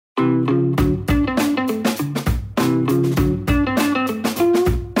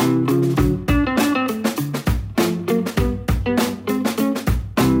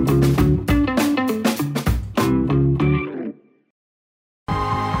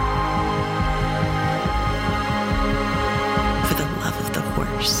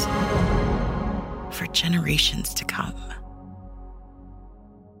generations to come.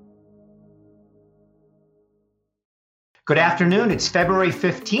 Good afternoon. It's February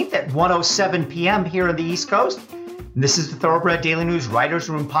 15th at 1:07 p.m. here on the East Coast. And this is the Thoroughbred Daily News Writers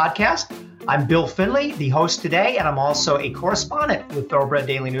Room podcast. I'm Bill Finley, the host today, and I'm also a correspondent with Thoroughbred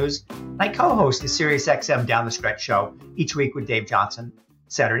Daily News. And I co-host the SiriusXM Down the Stretch show each week with Dave Johnson,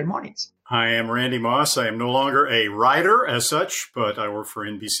 Saturday mornings. I am Randy Moss. I am no longer a writer as such, but I work for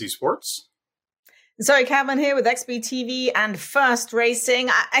NBC Sports. Zoe Cadman here with XBTV and First Racing.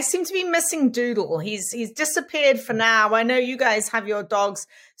 I seem to be missing Doodle. He's disappeared for now. I know you guys have your dogs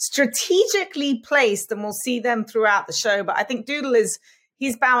strategically placed and we'll see them throughout the show, but I think Doodle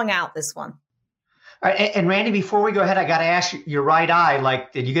he's bowing out this one. All right, and Randy, before we go ahead, I got to ask you, your right eye,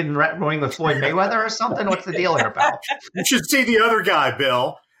 like, did you get in ring with Floyd Mayweather or something? What's the deal here, pal? You should see the other guy,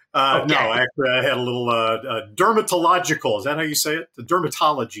 Bill. Okay. No, actually, I had a little dermatological, is that how you say it? The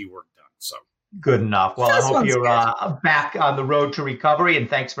dermatology work done, so. Good enough. Well, I hope you're back on the road to recovery, and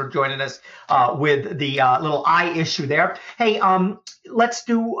thanks for joining us with the little eye issue there. Hey, let's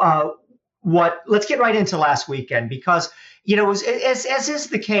do let's get right into last weekend because, you know, as is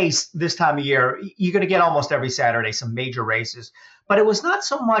the case this time of year, you're going to get almost every Saturday some major races, but it was not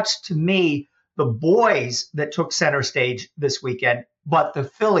so much to me the boys that took center stage this weekend, but the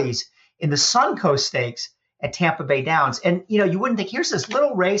fillies in the Suncoast Stakes at Tampa Bay Downs. And, you know, you wouldn't think, here's this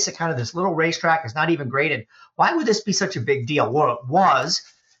little race at kind of this little racetrack. It's not even graded. Why would this be such a big deal? Well, it was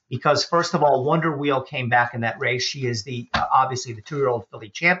because, first of all, Wonder Wheel came back in that race. She is obviously the 2-year-old filly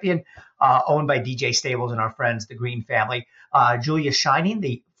champion, owned by DJ Stables and our friends, the Green family. Julia Shining,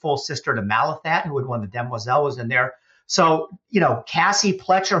 the full sister to Malathat, who had won the Demoiselle, was in there. So, you know, Cassie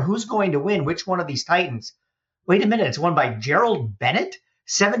Pletcher, who's going to win? Which one of these Titans? Wait a minute. It's won by Gerald Bennett,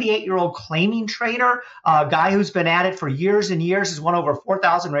 78-year-old claiming trainer, a guy who's been at it for years and years, has won over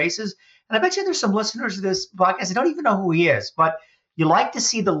 4,000 races. And I bet you there's some listeners to this podcast that don't even know who he is, but you like to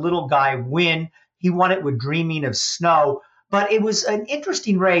see the little guy win. He won it with Dreaming of Snow, but it was an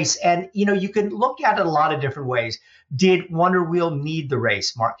interesting race. And, you know, you can look at it a lot of different ways. Did Wonder Wheel need the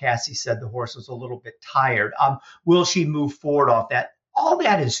race? Mark Casse said the horse was a little bit tired. Will she move forward off that? All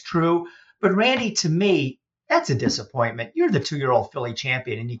that is true. But Randy, to me, that's a disappointment. You're the 2-year-old filly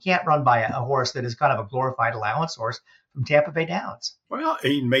champion, and you can't run by a horse that is kind of a glorified allowance horse from Tampa Bay Downs. Well,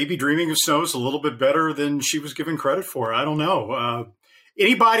 maybe Dreaming of Snow is a little bit better than she was given credit for. I don't know.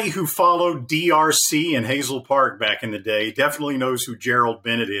 Anybody who followed DRC in Hazel Park back in the day definitely knows who Gerald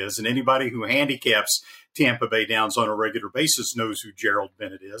Bennett is, and anybody who handicaps Tampa Bay Downs on a regular basis knows who Gerald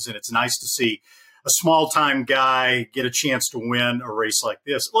Bennett is, and it's nice to see a small-time guy get a chance to win a race like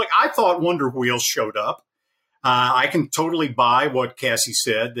this. Look, I thought Wonder Wheel showed up. I can totally buy what Cassie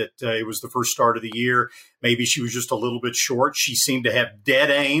said, that it was the first start of the year. Maybe she was just a little bit short. She seemed to have dead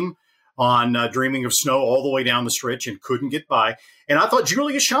aim on Dreaming of Snow all the way down the stretch and couldn't get by. And I thought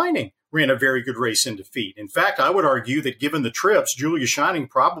Julia Shining ran a very good race in defeat. In fact, I would argue that given the trips, Julia Shining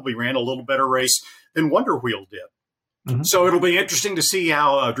probably ran a little better race than Wonder Wheel did. Mm-hmm. So it'll be interesting to see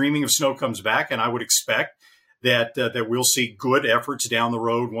how Dreaming of Snow comes back. And I would expect that we'll see good efforts down the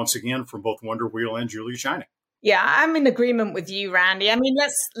road once again from both Wonder Wheel and Julia Shining. Yeah, I'm in agreement with you, Randy. I mean,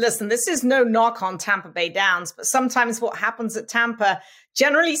 let's listen, this is no knock on Tampa Bay Downs, but sometimes what happens at Tampa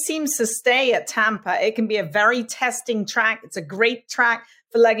generally seems to stay at Tampa. It can be a very testing track. It's a great track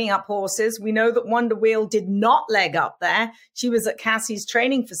for legging up horses. We know that Wonder Wheel did not leg up there. She was at Cassie's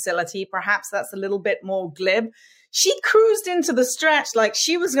training facility. Perhaps that's a little bit more glib. She cruised into the stretch like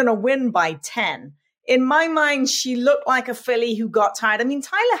she was going to win by 10. In my mind, she looked like a filly who got tired. I mean,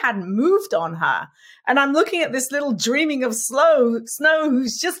 Tyler hadn't moved on her. And I'm looking at this little Dreaming of Snow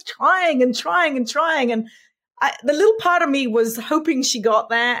who's just trying and trying and trying. And the little part of me was hoping she got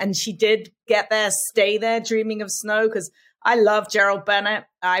there, and she did get there, stay there, Dreaming of Snow, because I love Gerald Bennett.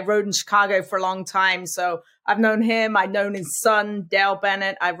 I rode in Chicago for a long time, so I've known him. I've known his son, Dale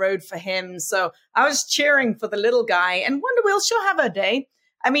Bennett. I rode for him. So I was cheering for the little guy. And Wonder Wheel, she'll have her day.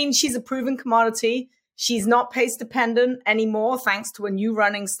 I mean, she's a proven commodity. She's not pace dependent anymore, thanks to a new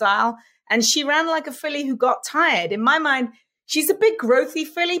running style. And she ran like a filly who got tired. In my mind, she's a big growthy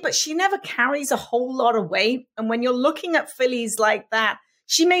filly, but she never carries a whole lot of weight. And when you're looking at fillies like that,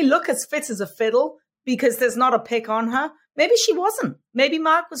 she may look as fit as a fiddle because there's not a pick on her. Maybe she wasn't. Maybe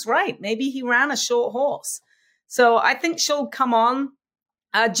Mark was right. Maybe he ran a short horse. So I think she'll come on.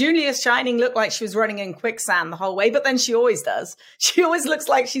 Julia Shining looked like she was running in quicksand the whole way, but then she always does. She always looks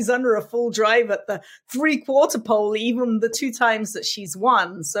like she's under a full drive at the 3/4 pole, even the 2 times that she's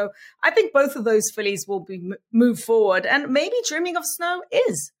won. So I think both of those fillies will be moved forward. And maybe Dreaming of Snow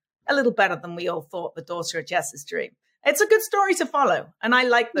is a little better than we all thought, the daughter of Jess's dream. It's a good story to follow. And I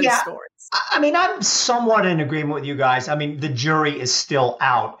like those stories. I mean, I'm somewhat in agreement with you guys. I mean, the jury is still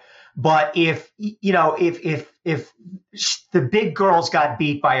out. But if the big girls got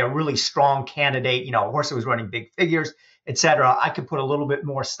beat by a really strong candidate, a horse that was running big figures, et cetera, I could put a little bit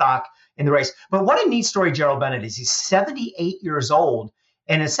more stock in the race. But what a neat story Gerald Bennett is. He's 78 years old.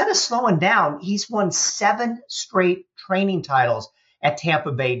 And instead of slowing down, he's won 7 straight training titles at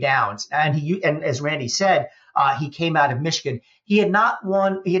Tampa Bay Downs. And as Randy said, he came out of Michigan. He had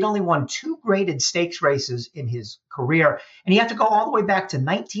only won 2 graded stakes races in his career. And you have to go all the way back to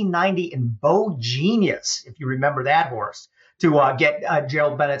 1990 in Beau Genius, if you remember that horse, to get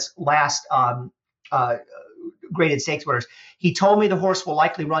Gerald Bennett's last graded stakes winners. He told me the horse will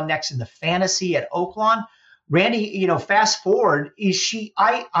likely run next in the Fantasy at Oaklawn. Randy, fast forward,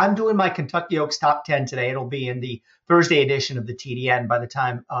 I'm doing my Kentucky Oaks top 10 today. It'll be in the Thursday edition of the TDN. By the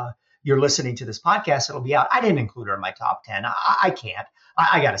time you're listening to this podcast, it'll be out. I didn't include her in my top 10. I can't.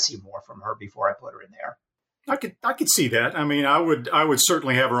 I got to see more from her before I put her in there. I could see that. I mean, I would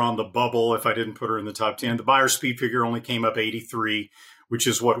certainly have her on the bubble if I didn't put her in the top 10. The Beyer speed figure only came up 83, which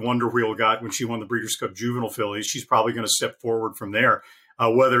is what Wonder Wheel got when she won the Breeders' Cup Juvenile Fillies. She's probably going to step forward from there.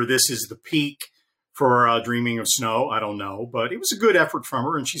 Whether this is the peak for Dreaming of Snow, I don't know. But it was a good effort from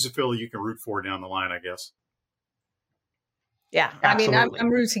her, and she's a filly you can root for down the line, I guess. Yeah, Absolutely. I mean, I'm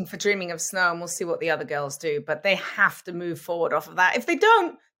rooting for Dreaming of Snow, and we'll see what the other girls do. But they have to move forward off of that. If they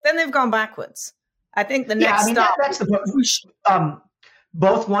don't, then they've gone backwards. I think the next stop. That's the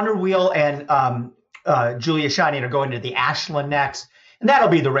both Wonder Wheel and Julia Shining are going to the Ashland next. And that'll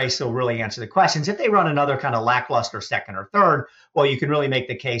be the race that'll really answer the questions. If they run another kind of lackluster second or third, well, you can really make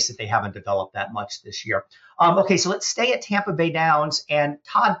the case that they haven't developed that much this year. Okay, so let's stay at Tampa Bay Downs and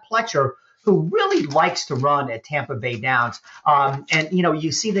Todd Pletcher, who really likes to run at Tampa Bay Downs. And,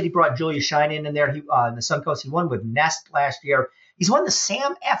 you see that he brought Julia Shining in there in the Suncoast. He won with Nest last year. He's won the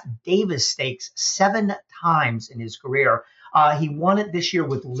Sam F. Davis Stakes 7 times in his career. He won it this year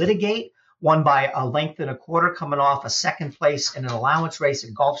with Litigate, won by a length and a quarter, coming off a second place in an allowance race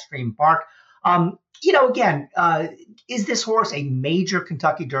at Gulfstream Park. Is this horse a major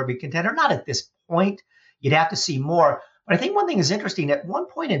Kentucky Derby contender? Not at this point. You'd have to see more. But I think one thing is interesting. At one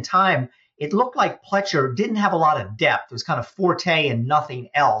point in time, it looked like Pletcher didn't have a lot of depth. It was kind of Forte and nothing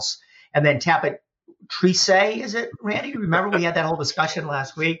else. And then Tapit Trisse, is it, Randy? You remember we had that whole discussion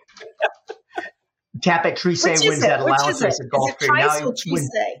last week? Tapit Trisse wins that allowance race at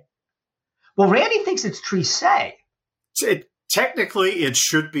Gulfstream. Well, Randy thinks it's Trisse. Technically, it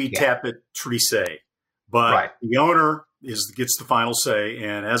should be Tapit Trisse, but the owner gets the final say.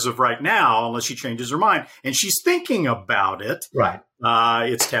 And as of right now, unless she changes her mind, and she's thinking about it,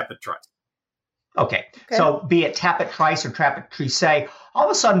 it's Tapit Trice. Okay, so be it Tapit Trice or Tapit Trisse, all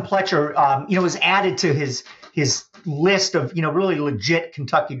of a sudden Pletcher, was added to his list of, really legit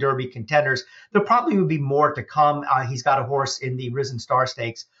Kentucky Derby contenders. There probably would be more to come. He's got a horse in the Risen Star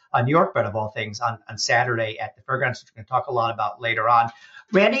Stakes, New York Bet of all things, on Saturday at the Fairgrounds, which we're going to talk a lot about later on.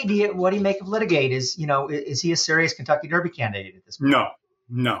 Randy, what do you make of Litigate? Is he a serious Kentucky Derby candidate at this point?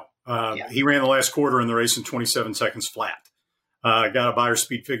 No. He ran the last quarter in the race in 27 seconds flat. Got a Beyer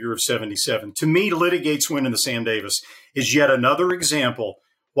speed figure of 77. To me, Litigate's win in the Sam Davis is yet another example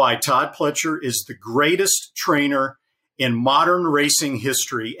why Todd Pletcher is the greatest trainer in modern racing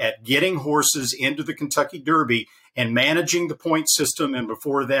history at getting horses into the Kentucky Derby and managing the point system, and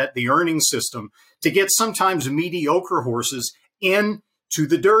before that, the earning system, to get sometimes mediocre horses into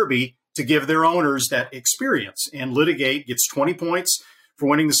the Derby to give their owners that experience. And Litigate gets 20 points for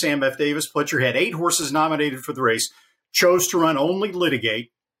winning the Sam F. Davis. Pletcher had 8 horses nominated for the race, chose to run only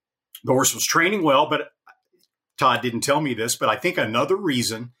Litigate. The horse was training well, but Todd didn't tell me this, but I think another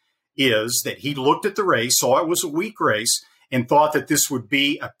reason is that he looked at the race, saw it was a weak race, and thought that this would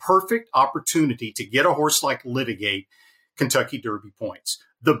be a perfect opportunity to get a horse like Litigate Kentucky Derby points.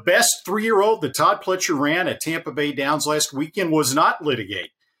 The best 3-year-old that Todd Pletcher ran at Tampa Bay Downs last weekend was not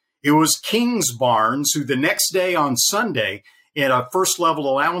Litigate. It was Kingsbarns, who the next day on Sunday in a first-level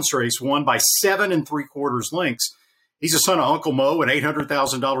allowance race won by 7 3/4 lengths. He's a son of Uncle Mo, an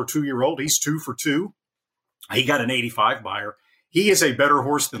 $800,000 2-year-old. He's 2 for 2. He got an 85 Beyer. He is a better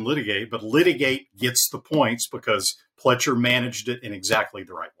horse than Litigate, but Litigate gets the points because Pletcher managed it in exactly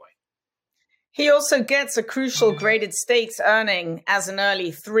the right way. He also gets a crucial graded stakes earning as an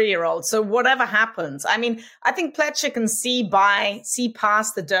early 3-year-old. So whatever happens, I mean, I think Pletcher can see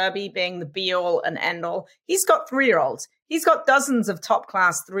past the Derby being the be-all and end-all. He's got 3-year-olds. He's got dozens of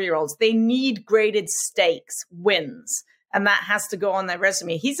top-class 3-year-olds. They need graded stakes wins. and that has to go on their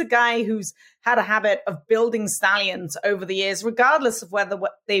resume. He's a guy who's had a habit of building stallions over the years, regardless of whether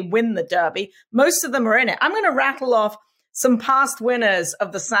they win the Derby. Most of them are in it. I'm going to rattle off some past winners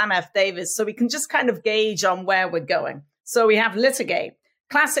of the Sam F. Davis so we can just kind of gauge on where we're going. So we have Litigate,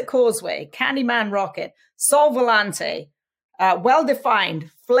 Classic Causeway, Candyman Rocket, Sol Volante, Well-Defined,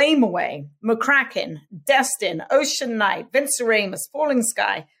 Flame Away, McCracken, Destin, Ocean Knight, Vince Aramus, Falling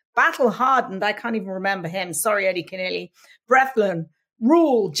Sky, Battle Hardened, I can't even remember him, sorry Eddie Keneally, Breathland,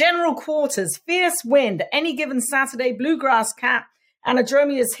 Rule, General Quarters, Fierce Wind, Any Given Saturday, Bluegrass Cat,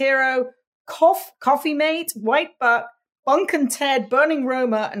 Anadromia's Hero, Coffee Mate, White Buck, Bunk and Ted, Burning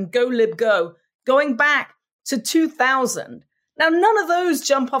Roma, and Go Lib Go, going back to 2000. Now, none of those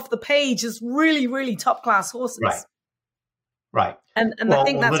jump off the page as really, really top-class horses. Right. And I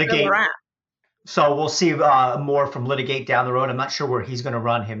think that's Litigate, where we're at. So we'll see more from Litigate down the road. I'm not sure where he's going to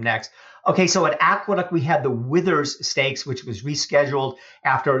run him next. Okay, so at Aqueduct, we had the Withers Stakes, which was rescheduled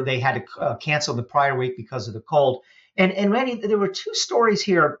after they had to cancel the prior week because of the cold. And Randy, there were two stories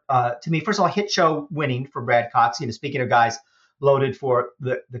here to me. First of all, Hit Show winning for Brad Cox, speaking of guys loaded for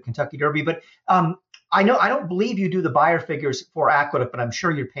the Kentucky Derby. But I don't believe you do the buyer figures for Aqueduct, but I'm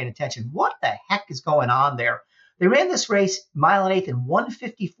sure you're paying attention. What the heck is going on there? They ran this race mile and eighth in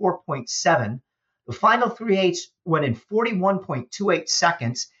 154.7. The final 3/8 went in 41.28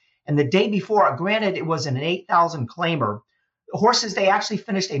 seconds. And the day before, granted, it was an 8,000 claimer. The horses, they actually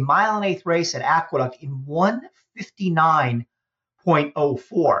finished a mile and eighth race at Aqueduct in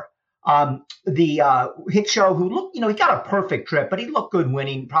 159.04. The Hit Show, who looked, he got a perfect trip, but he looked good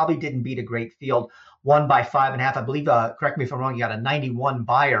winning, probably didn't beat a great field, won by 5.5. I believe, correct me if I'm wrong, you got a 91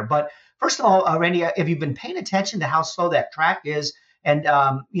 buyer. But first of all, Randy, have you been paying attention to how slow that track is? And,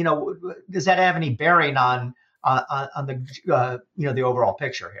 does that have any bearing on the the overall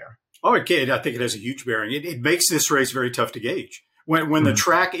picture here? Oh, it can. I think it has a huge bearing. It makes this race very tough to gauge. When the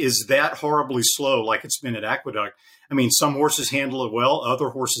track is that horribly slow, like it's been at Aqueduct, I mean, some horses handle it well, other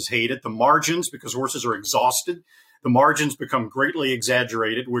horses hate it. The margins, because horses are exhausted, the margins become greatly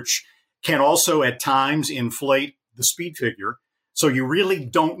exaggerated, which can also at times inflate the speed figure. So you really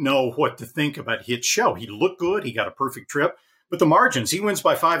don't know what to think about Hit Show. He looked good. He got a perfect trip. But the margins, he wins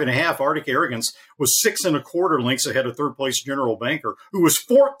by 5.5. Arctic Arrogance was 6 1/4 lengths ahead of third place General Banker, who was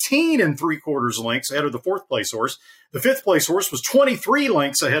 14 3/4 lengths ahead of the fourth place horse. The fifth place horse was 23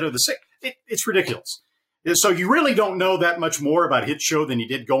 lengths ahead of the sixth. It's ridiculous. So you really don't know that much more about Hit Show than you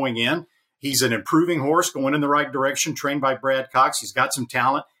did going in. He's an improving horse going in the right direction, trained by Brad Cox. He's got some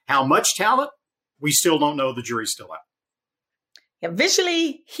talent. How much talent? We still don't know. The jury's still out. Yeah,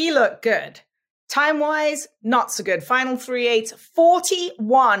 visually, he looked good. Time-wise, not so good. Final 3/8,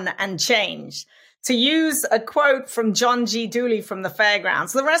 41 and change. To use a quote from John G. Dooley from the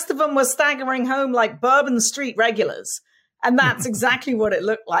fairgrounds, the rest of them were staggering home like Bourbon Street regulars. And that's exactly what it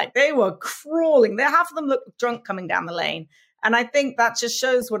looked like. They were crawling. Half of them looked drunk coming down the lane. And I think that just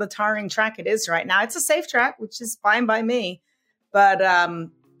shows what a tiring track it is right now. It's a safe track, which is fine by me. But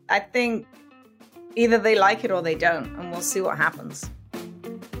I think either they like it or they don't. And we'll see what happens.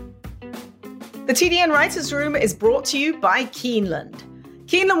 The TDN Writers Room is brought to you by Keeneland.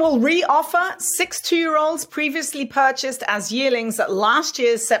 Keeneland will re-offer 6 2-year-olds previously purchased as yearlings at last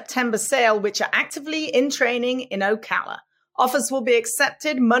year's September sale, which are actively in training in Ocala. Offers will be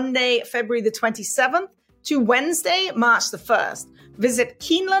accepted Monday, February the 27th to Wednesday, March the 1st. Visit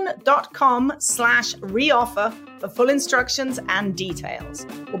keeneland.com/reoffer for full instructions and details.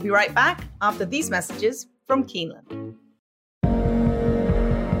 We'll be right back after these messages from Keeneland.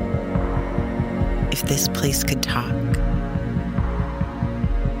 If this place could talk,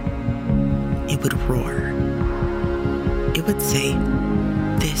 it would roar. It would say,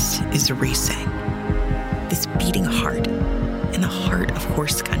 this is racing. This beating heart in the heart of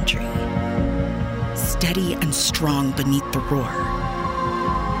horse country. Steady and strong beneath the roar.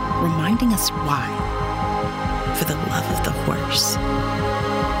 Reminding us why. For the love of the horse.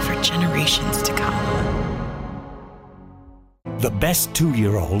 For generations to come. The Best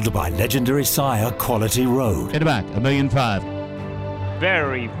 2-Year-Old by legendary sire Quality Road. At about $1.5 million.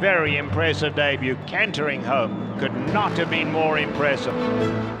 Very, very impressive debut. Cantering home. Could not have been more impressive.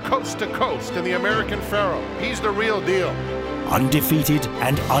 Coast to coast in the American Pharoah. He's the real deal. Undefeated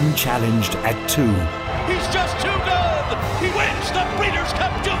and unchallenged at 2. He's just too good. He wins the Breeders'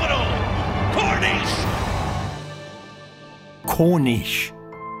 Cup Juvenile. Corniche,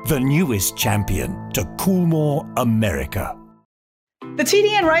 the newest champion to Coolmore, America. The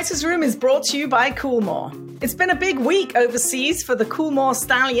TDN Writers Room is brought to you by Coolmore. It's been a big week overseas for the Coolmore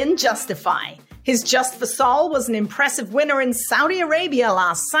stallion Justify. His Just for Sol was an impressive winner in Saudi Arabia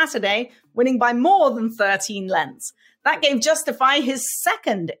last Saturday, winning by more than 13 lengths. That gave Justify his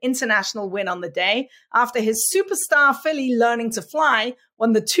second international win on the day after his superstar filly Learning to Fly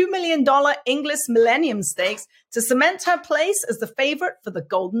won the $2 million Inglis Millennium Stakes to cement her place as the favorite for the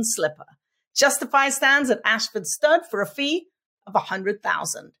Golden Slipper. Justify stands at Ashford Stud for a fee of $100,000.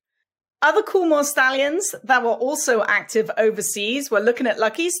 Other Coolmore stallions that were also active overseas were Looking at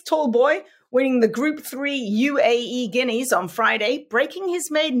Lucky's Tall Boy, winning the Group 3 UAE Guineas on Friday, breaking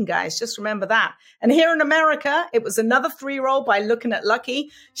his maiden, guys. Just remember that. And here in America, it was another 3-year-old by Looking at Lucky.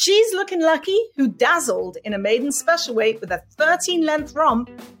 She's Looking Lucky, who dazzled in a maiden special weight with a 13-length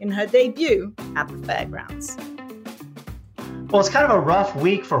romp in her debut at the fairgrounds. Well, it's kind of a rough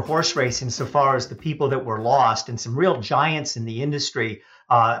week for horse racing so far as the people that were lost, and some real giants in the industry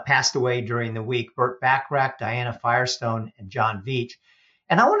passed away during the week. Burt Bacharach, Diana Firestone, and John Veach.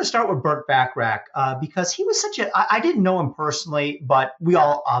 And I want to start with Burt Bacharach because he was I didn't know him personally, but we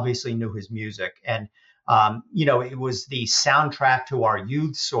all obviously knew his music. And, it was the soundtrack to our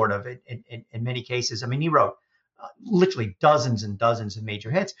youth, sort of, in many cases. I mean, he wrote literally dozens and dozens of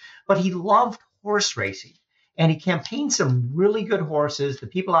major hits, but he loved horse racing. And he campaigned some really good horses. The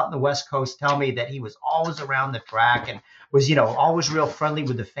people out in the West Coast tell me that he was always around the track and was, always real friendly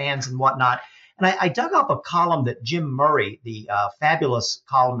with the fans and whatnot. And I dug up a column that Jim Murray, the fabulous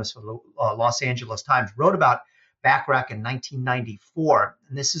columnist for the Los Angeles Times, wrote about Bacharach in 1994.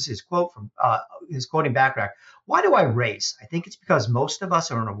 And this is his quote from his quoting Bacharach. "Why do I race? I think it's because most of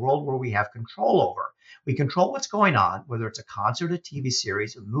us are in a world where we have control over. We control what's going on, whether it's a concert, a TV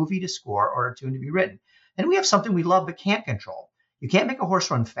series, a movie to score, or a tune to be written. And we have something we love but can't control. You can't make a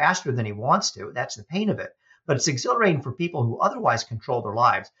horse run faster than he wants to. That's the pain of it. But it's exhilarating for people who otherwise control their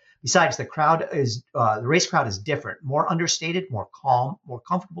lives. Besides, the race crowd is different, more understated, more calm, more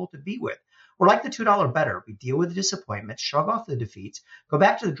comfortable to be with. We're like the $2 bettor. We deal with the disappointments, shrug off the defeats, go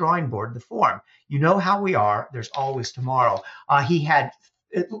back to the drawing board, the form. You know how we are. There's always tomorrow." He had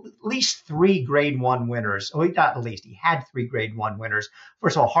at least 3 Grade 1 winners. Well, not at least. He had 3 Grade 1 winners.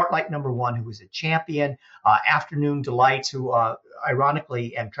 First of all, Heartlight #1, who was a champion. Afternoon Delights, who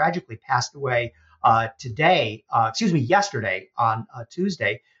ironically and tragically passed away yesterday on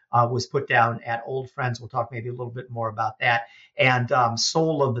Tuesday, was put down at Old Friends. We'll talk maybe a little bit more about that. And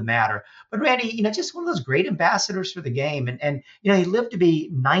Soul of the Matter. But Randy, just one of those great ambassadors for the game. And he lived to be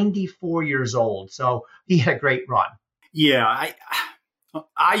 94 years old. So he had a great run. Yeah,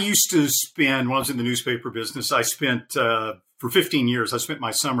 I used to spend, when I was in the newspaper business, I spent, for 15 years, I spent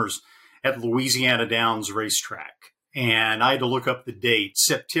my summers at Louisiana Downs Racetrack. And I had to look up the date,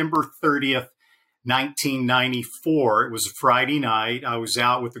 September 30th, 1994. It was a Friday night. I was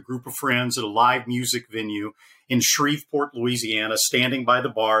out with a group of friends at a live music venue in Shreveport, Louisiana, standing by the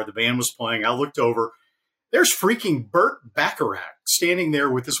bar. The band was playing. I looked over. There's freaking Burt Bacharach standing there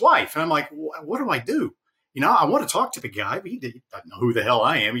with his wife. And I'm like, what do I do? I want to talk to the guy, but he doesn't know who the hell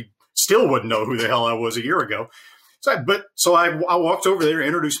I am. He still wouldn't know who the hell I was a year ago. So I walked over there,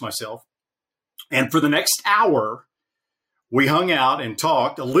 introduced myself. And for the next hour, we hung out and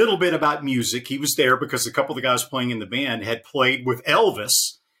talked a little bit about music. He was there because a couple of the guys playing in the band had played with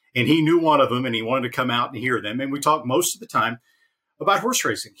Elvis, and he knew one of them, and he wanted to come out and hear them. And we talked most of the time about horse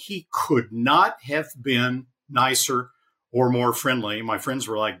racing. He could not have been nicer or more friendly. My friends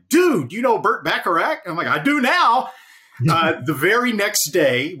were like, "Dude, you know Burt Bacharach?" I'm like, "I do now." The very next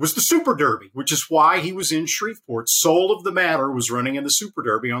day was the Super Derby, which is why he was in Shreveport. Soul of the Matter was running in the Super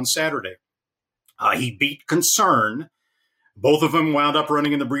Derby on Saturday. He beat Concern. Both of them wound up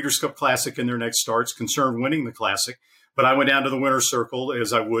running in the Breeders' Cup Classic in their next starts, Concern winning the Classic. But I went down to the winner's circle,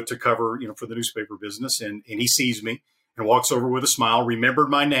 as I would to cover, for the newspaper business. And he sees me and walks over with a smile, remembered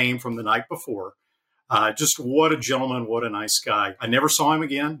my name from the night before. Just what a gentleman, what a nice guy. I never saw him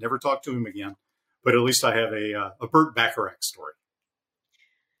again, never talked to him again, but at least I have a Burt Bacharach story.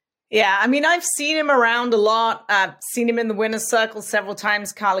 Yeah, I mean, I've seen him around a lot. I've seen him in the winner's circle several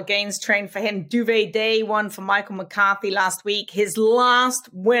times. Carla Gaines trained for him. Duvet Day won for Michael McCarthy last week. His last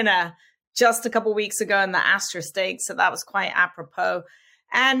winner just a couple weeks ago in the Astra Stakes, so that was quite apropos.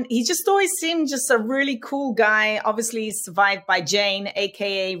 And he just always seemed just a really cool guy. Obviously, he's survived by Jane,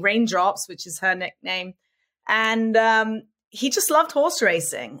 a.k.a. Raindrops, which is her nickname. And he just loved horse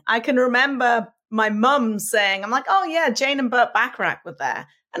racing. I can remember my mum saying, I'm like, "Oh, yeah, Jane and Burt Bacharach were there."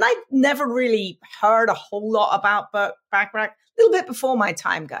 And I never really heard a whole lot about Burt Bacharach. A little bit before my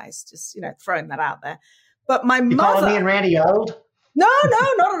time, guys. Just, throwing that out there. But my mother... calling me and Randy old? No,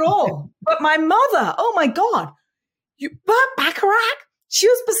 not at all. But my mother, oh, my God. Burt Bacharach? She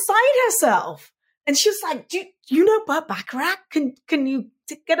was beside herself. And she was like, do you know Burt Bacharach? Can you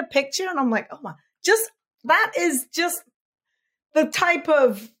get a picture? And I'm like, oh my, that is just the type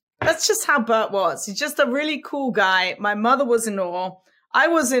of That's just how Bert was. He's just a really cool guy. My mother was in awe. I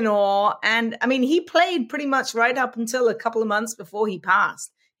was in awe. And I mean, he played pretty much right up until a couple of months before he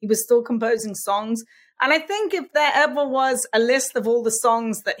passed. He was still composing songs. And I think if there ever was a list of all the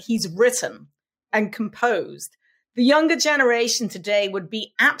songs that he's written and composed, the younger generation today would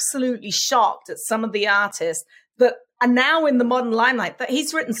be absolutely shocked at some of the artists that are now in the modern limelight that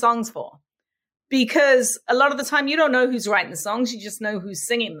he's written songs for. Because a lot of the time you don't know who's writing the songs, you just know who's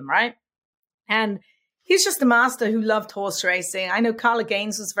singing them, right? And he's just a master who loved horse racing. I know Carla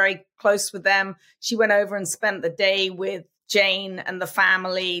Gaines was very close with them. She went over and spent the day with Jane and the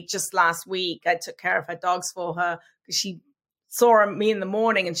family just last week. I took care of her dogs for her because she saw me in the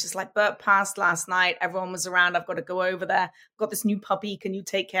morning and she's like, Bert passed last night. Everyone was around. I've got to go over there. I've got this new puppy. Can you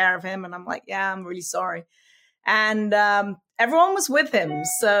take care of him? And I'm like, yeah, I'm really sorry. And everyone was with him.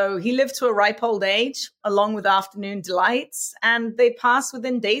 So he lived to a ripe old age, along with Afternoon Delights, and they passed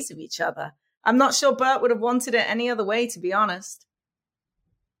within days of each other. I'm not sure Bert would have wanted it any other way, to be honest.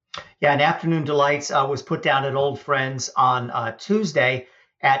 Yeah, and Afternoon Delights was put down at Old Friends on Tuesday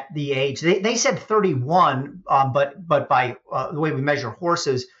at the age, they said 31, but by the way we measure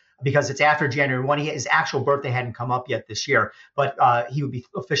horses, because it's after January 1, his actual birthday hadn't come up yet this year, but he would be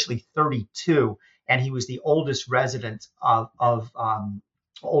officially 32. And he was the oldest resident of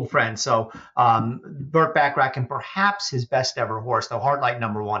Old Friends. So Burt Bacharach, and perhaps his best ever horse, the Heartlight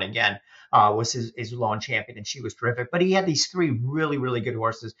 #1 again, was his lawn champion, and she was terrific. But he had these three really, really good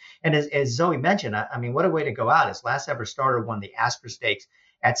horses. And as Zoe mentioned, I mean, what a way to go out. His last ever starter won the Asper Stakes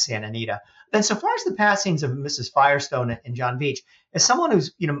at Santa Anita. Then so far as the passings of Mrs. Firestone and John Veach, as someone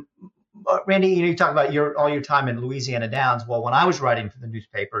who's, Randy, you talk about all your time in Louisiana Downs. Well, when I was writing for the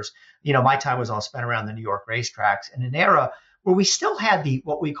newspapers, my time was all spent around the New York racetracks in an era where we still had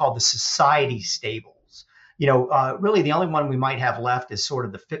what we call the society stables. Really the only one we might have left is sort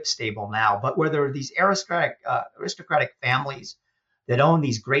of the Phipps stable now, but where there are these aristocratic families that own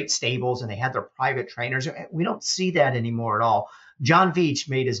these great stables and they had their private trainers. We don't see that anymore at all. John Veach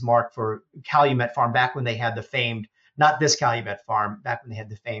made his mark for Calumet Farm back when they had the famed, not this Calumet Farm, back when they had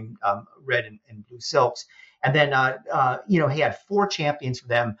the famed red and blue silks. And then, he had 4 champions for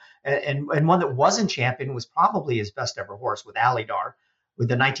them. And one that wasn't champion was probably his best ever horse with Alydar, with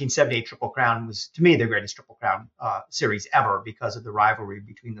the 1978 Triple Crown, was, to me, the greatest Triple Crown series ever because of the rivalry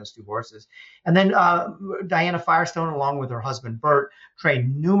between those two horses. And then Diana Firestone, along with her husband, Bert,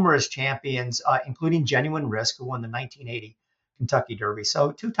 trained numerous champions, including Genuine Risk, who won the 1980 Kentucky Derby.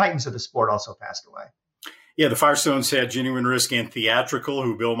 So 2 titans of the sport also passed away. Yeah, the Firestones had Genuine Risk and Theatrical,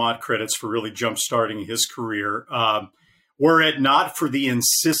 who Bill Mott credits for really jump-starting his career. Were it not for the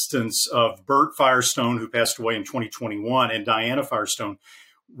insistence of Bert Firestone, who passed away in 2021, and Diana Firestone,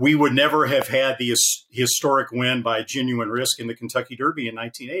 we would never have had the historic win by Genuine Risk in the Kentucky Derby in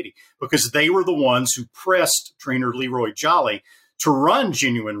 1980, because they were the ones who pressed trainer Leroy Jolly to run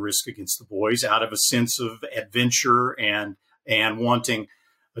Genuine Risk against the boys out of a sense of adventure and wanting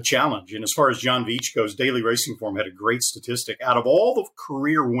a challenge. And as far as John Veach goes, Daily Racing Form had a great statistic. Out of all the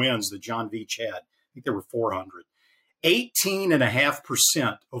career wins that John Veach had, I think there were 400,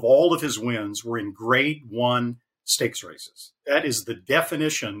 18.5% of all of his wins were in Grade 1 stakes races. That is the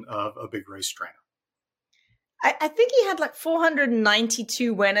definition of a big race trainer. I think he had like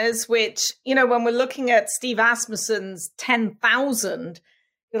 492 winners, which, when we're looking at Steve Asmussen's 10,000,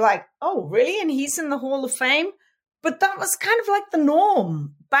 you're like, oh, really? And he's in the Hall of Fame? But that was kind of like the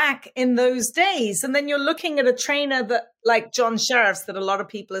norm back in those days. And then you're looking at a trainer that, like John Sheriff's, that a lot of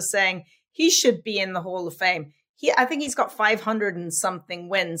people are saying he should be in the Hall of Fame. I think he's got 500 and something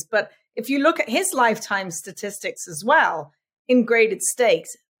wins. But if you look at his lifetime statistics as well, in graded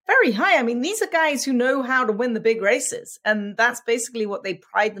stakes, very high. I mean, these are guys who know how to win the big races. And that's basically what they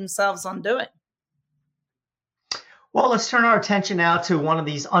pride themselves on doing. Well, let's turn our attention now to one of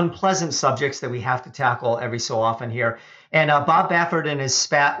these unpleasant subjects that we have to tackle every so often here. And Bob Baffert and his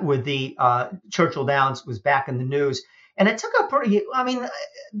spat with the Churchill Downs was back in the news. And it took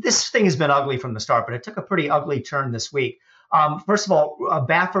this thing has been ugly from the start, but it took a pretty ugly turn this week. First of all,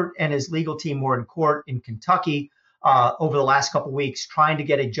 Baffert and his legal team were in court in Kentucky over the last couple of weeks, trying to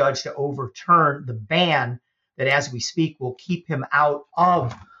get a judge to overturn the ban that, as we speak, will keep him out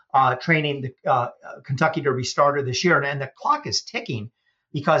of training the Kentucky Derby starter this year. And the clock is ticking,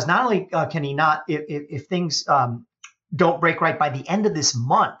 because not only can he not, if things don't break right by the end of this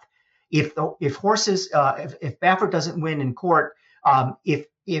month, if Baffert doesn't win in court,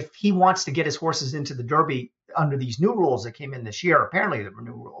 if he wants to get his horses into the Derby under these new rules that came in this year, apparently there were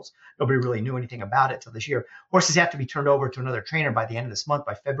new rules. Nobody really knew anything about it till this year. Horses have to be turned over to another trainer by the end of this month,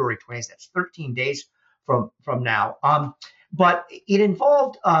 by February 20th. That's 13 days from now. But it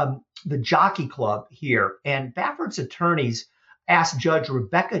involved the Jockey Club here, and Baffert's attorneys asked Judge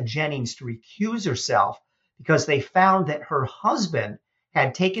Rebecca Jennings to recuse herself because they found that her husband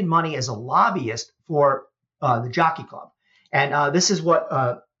had taken money as a lobbyist for the Jockey Club. And this is what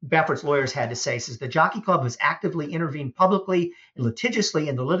Baffert's lawyers had to say. It says the Jockey Club has actively intervened publicly and litigiously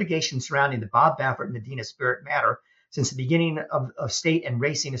in the litigation surrounding the Bob Baffert and Medina Spirit matter since the beginning of state and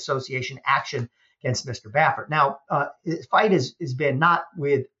racing association action against Mr. Baffert. Now, his fight has been not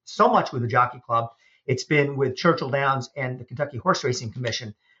with so much with the Jockey Club. It's been with Churchill Downs and the Kentucky Horse Racing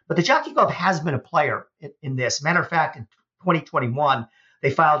Commission. But the Jockey Club has been a player in this. Matter of fact, in 2021, they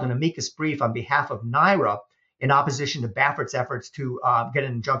filed an amicus brief on behalf of NYRA in opposition to Baffert's efforts to get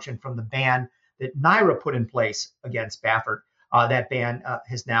an injunction from the ban that NYRA put in place against Baffert. That ban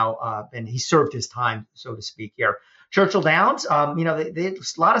has now been, he served his time, so to speak, here. Churchill Downs, they a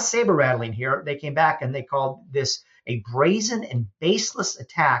lot of saber rattling here. They came back and they called this a brazen and baseless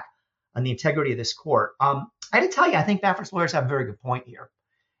attack on the integrity of this court. I had to tell you, I think Baffert's lawyers have a very good point here.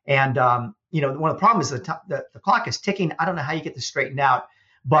 And, one of the problems is the clock is ticking. I don't know how you get this straightened out,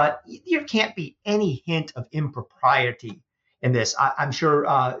 but there can't be any hint of impropriety in this. I'm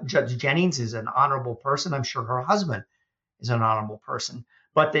sure Judge Jennings is an honorable person. I'm sure her husband is an honorable person.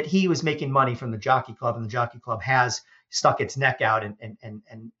 But that he was making money from the Jockey Club, and the Jockey Club has stuck its neck out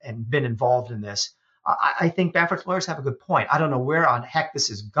and been involved in this. I think Baffert's lawyers have a good point. I don't know where on heck this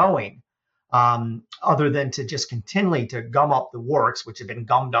is going, other than to just continually to gum up the works, which have been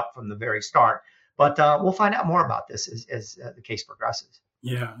gummed up from the very start. But we'll find out more about this as the case progresses.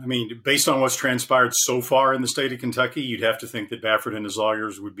 Yeah, I mean, based on what's transpired so far in the state of Kentucky, you'd have to think that Baffert and his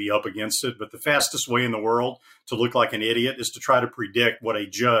lawyers would be up against it. But the fastest way in the world to look like an idiot is to try to predict what a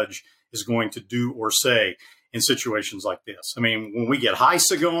judge is going to do or say in situations like this. I mean, when we get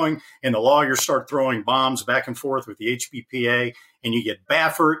HISA going and the lawyers start throwing bombs back and forth with the HBPA, and you get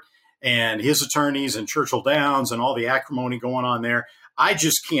Baffert and his attorneys and Churchill Downs and all the acrimony going on there, I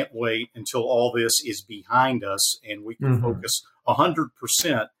just can't wait until all this is behind us and we can focus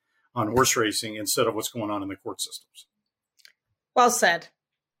 100% on horse racing instead of what's going on in the court systems. Well said.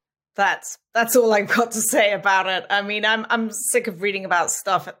 That's all I've got to say about it. I mean, I'm sick of reading about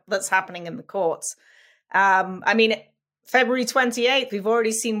stuff that's happening in the courts. February 28th, we've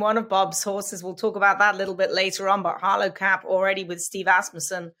already seen one of Bob's horses. We'll talk about that a little bit later on, but Harlow Cap already with Steve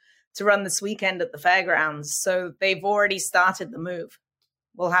Asmussen to run this weekend at the fairgrounds. So they've already started the move.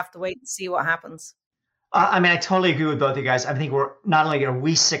 We'll have to wait and see what happens. I totally agree with both of you guys. I think we're not only are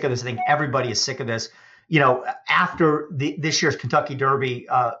we sick of this, I think everybody is sick of this. After this year's Kentucky Derby,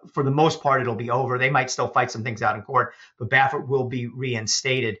 for the most part, it'll be over. They might still fight some things out in court, but Baffert will be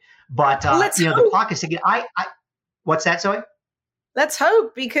reinstated. But, the clock is ticking. What's that, Zoe? Let's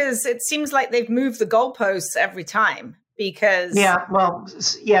hope, because it seems like they've moved the goalposts every time. Because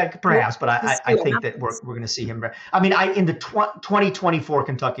perhaps, but I think that we're going to see him. In the 2024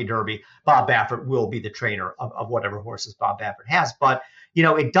 Kentucky Derby, Bob Baffert will be the trainer of whatever horses Bob Baffert has. But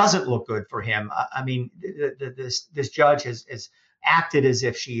it doesn't look good for him. This judge has acted as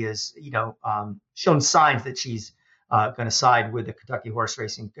if she is, shown signs that she's going to side with the Kentucky Horse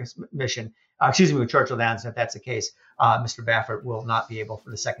Racing Commission. With Churchill Downs. And if that's the case, Mr. Baffert will not be able for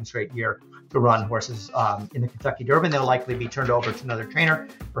the second straight year to run horses in the Kentucky Derby. And they'll likely be turned over to another trainer,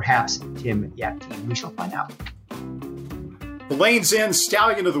 perhaps Tim Yakteen. We shall find out. The Lane's End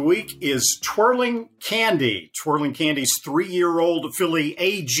Stallion of the Week is Twirling Candy. Twirling Candy's 3-year-old filly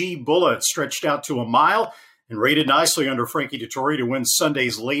AG Bullet stretched out to a mile and rated nicely under Frankie Dettori to win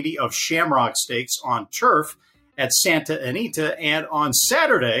Sunday's Lady of Shamrock Stakes on turf at Santa Anita. And on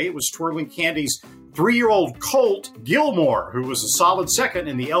Saturday, it was Twirling Candy's 3-year-old colt, Gilmore, who was a solid second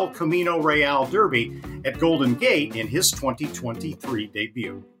in the El Camino Real Derby at Golden Gate in his 2023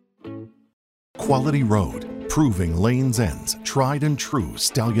 debut. Quality Road, proving Lane's End's tried and true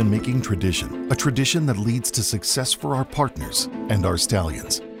stallion-making tradition, a tradition that leads to success for our partners and our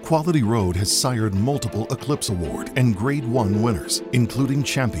stallions. Quality Road has sired multiple Eclipse Award and Grade 1 winners, including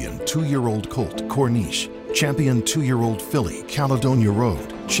champion 2-year-old colt Corniche, champion 2-year-old filly Caledonia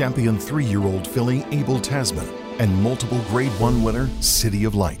Road, champion 3-year-old filly Abel Tasman, and multiple Grade 1 winner City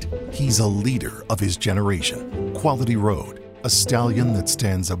of Light. He's a leader of his generation. Quality Road, a stallion that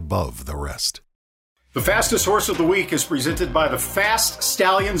stands above the rest. The fastest horse of the week is presented by the Fast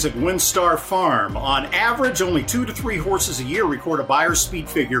Stallions at WinStar Farm. On average, only 2 to 3 horses a year record a Beyer's speed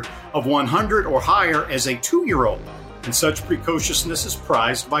figure of 100 or higher as a 2-year-old. And such precociousness is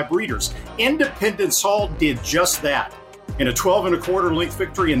prized by breeders. Independence Hall did just that. In a 12 1/4 length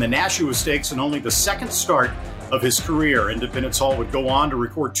victory in the Nashua Stakes and only the second start of his career. Independence Hall would go on to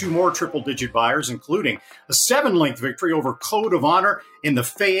record 2 more triple-digit buyers, including a 7-length victory over Code of Honor in the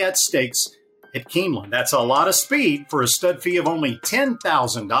Fayette Stakes at Keeneland. That's a lot of speed for a stud fee of only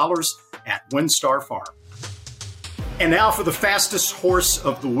 $10,000 at WinStar Farm. And now for the fastest horse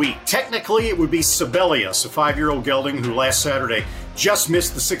of the week. Technically, it would be Sibelius, a 5-year-old gelding who last Saturday just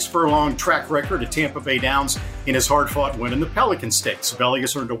missed the 6-furlong track record at Tampa Bay Downs in his hard-fought win in the Pelican Stakes.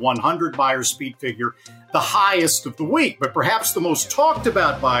 Sibelius earned a 100 buyer speed figure, the highest of the week. But perhaps the most talked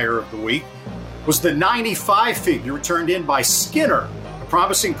about buyer of the week was the 95 figure turned in by Skinner, a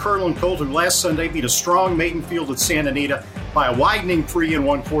promising Curlin colt who last Sunday beat a strong maiden field at Santa Anita by a widening 3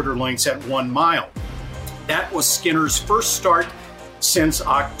 1/4 lengths at 1 mile. That was Skinner's first start since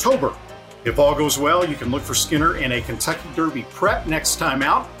October. If all goes well, you can look for Skinner in a Kentucky Derby prep next time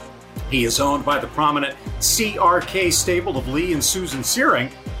out. He is owned by the prominent CRK stable of Lee and Susan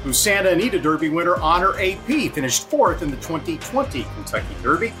Searing, whose Santa Anita Derby winner Honor AP finished 4th in the 2020 Kentucky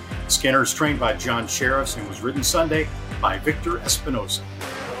Derby. Skinner is trained by John Sheriffs and was ridden Sunday by Victor Espinosa.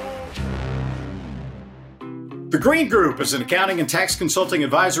 The Green Group is an accounting and tax consulting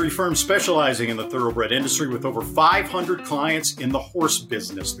advisory firm specializing in the thoroughbred industry with over 500 clients in the horse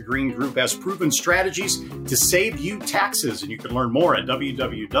business. The Green Group has proven strategies to save you taxes, and you can learn more at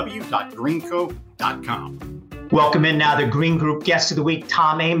www.greenco.com. Welcome in now the Green Group guest of the week,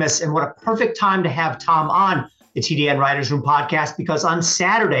 Tom Amoss. And what a perfect time to have Tom on the TDN Writers Room podcast, because on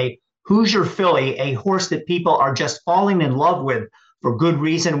Saturday, Hoosier Filly, a horse that people are just falling in love with for good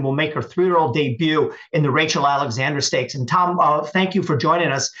reason, will make her 3-year-old debut in the Rachel Alexandra Stakes. And Tom, thank you for joining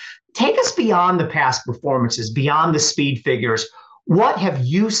us. Take us beyond the past performances, beyond the speed figures. What have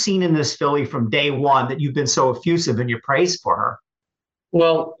you seen in this filly from day one that you've been so effusive in your praise for her?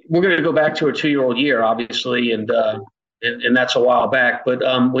 Well, we're going to go back to her 2-year-old year, obviously, and that's a while back. But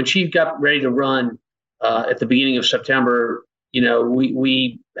when she got ready to run at the beginning of September, you know,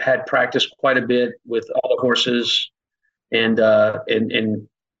 we had practiced quite a bit with all the horses. And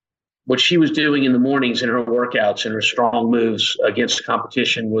what she was doing in the mornings in her workouts and her strong moves against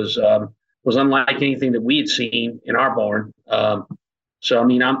competition was unlike anything that we had seen in our barn. So, I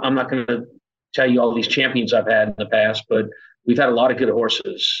mean, I'm not going to tell you all these champions I've had in the past, but we've had a lot of good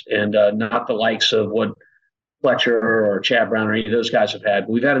horses, and not the likes of what Fletcher or Chad Brown or any of those guys have had.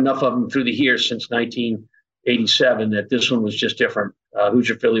 But we've had enough of them through the years since 1987 that this one was just different.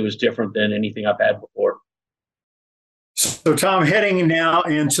 Hoosier Filly was different than anything I've had before. So, Tom, heading now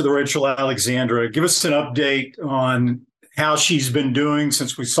into the Rachel Alexandra, give us an update on how she's been doing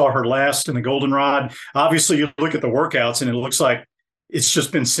since we saw her last in the Goldenrod. Obviously, you look at the workouts, and it looks like it's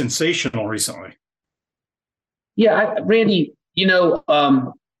just been sensational recently. Yeah, Randy, you know,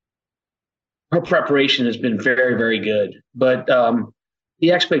 her preparation has been very, very good. But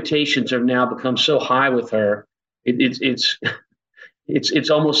the expectations have now become so high with her. It's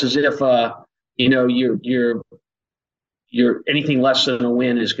almost as if, you know, you're anything less than a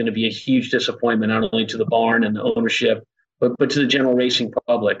win is going to be a huge disappointment, not only to the barn and the ownership, but to the general racing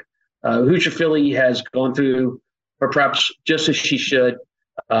public. Hoosier Filly has gone through her preps just as she should.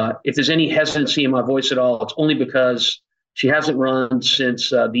 If there's any hesitancy in my voice at all, it's only because she hasn't run since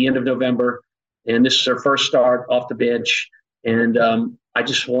the end of November, and this is her first start off the bench. And I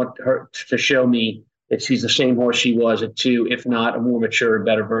just want her to show me that she's the same horse she was at 2, if not a more mature,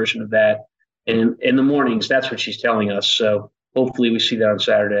 better version of that. And in the mornings, that's what she's telling us. So hopefully we see that on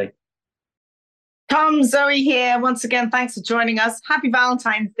Saturday. Tom, Zoe here. Once again, thanks for joining us. Happy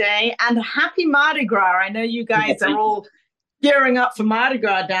Valentine's Day and happy Mardi Gras. I know you guys are all gearing up for Mardi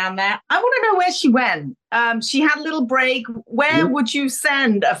Gras down there. I want to know where she went. She had a little break. Where would you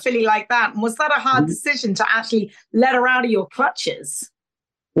send a filly like that? And was that a hard decision to actually let her out of your clutches?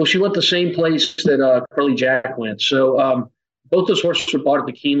 Well, she went the same place that Curly Jack went. So both those horses were bought at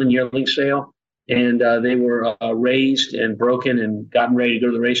the Keeneland yearling sale, and they were raised and broken and gotten ready to go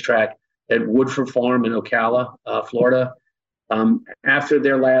to the racetrack at Woodford Farm in Ocala, Florida. After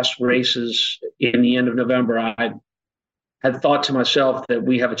their last races in the end of November, I had thought to myself that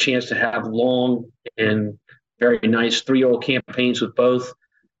we have a chance to have long and very nice 3-year-old campaigns with both.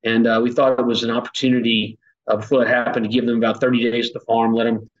 And we thought it was an opportunity before that happened to give them about 30 days at the farm, let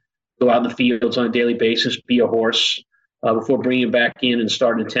them go out in the fields on a daily basis, be a horse, before bringing them back in and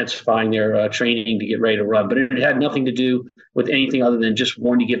start intensifying their training to get ready to run. But it had nothing to do with anything other than just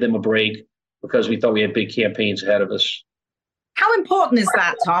wanting to give them a break because we thought we had big campaigns ahead of us. How important is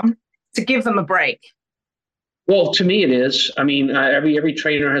that, Tom, to give them a break? Well, to me, it is. I mean, every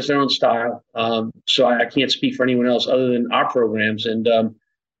trainer has their own style. So I can't speak for anyone else other than our programs. And,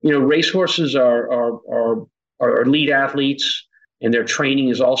 you know, racehorses are elite athletes, and their training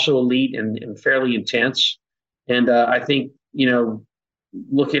is also elite and fairly intense. And I think,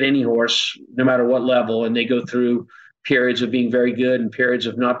 look at any horse, no matter what level, and they go through periods of being very good and periods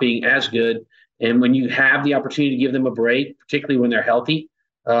of not being as good. And when you have the opportunity to give them a break, particularly when they're healthy,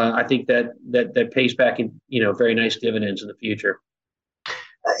 I think that pays back in, very nice dividends in the future.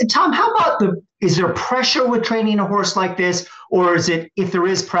 Tom, how about is there pressure with training a horse like this, or is it, if there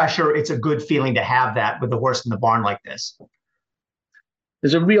is pressure, it's a good feeling to have that with the horse in the barn like this?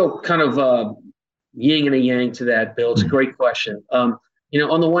 There's a real kind of yin and a yang to that, Bill. It's a great question. On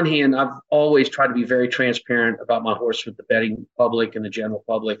the one hand, I've always tried to be very transparent about my horse with the betting public and the general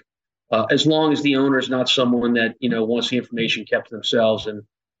public, as long as the owner is not someone that, wants the information kept to themselves. And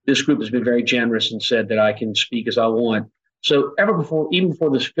this group has been very generous and said that I can speak as I want. So even before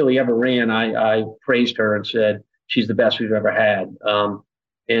this filly ever ran, I praised her and said she's the best we've ever had.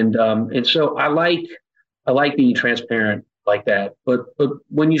 And so I like being transparent like that. But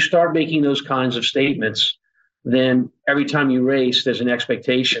when you start making those kinds of statements, then every time you race, there's an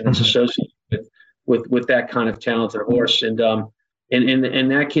expectation that's associated with that kind of talented horse, and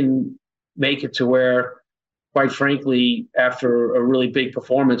that can make it to where, quite frankly, after a really big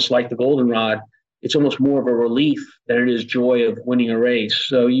performance like the Goldenrod, it's almost more of a relief than it is joy of winning a race.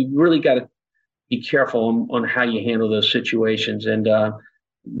 So you really got to be careful on how you handle those situations. And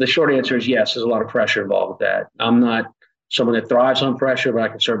the short answer is yes, there's a lot of pressure involved with that. I'm not someone that thrives on pressure, but I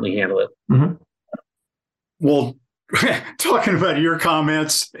can certainly handle it. Mm-hmm. Well, talking about your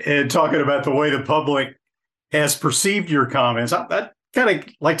comments and talking about the way the public has perceived your comments, I'd kind of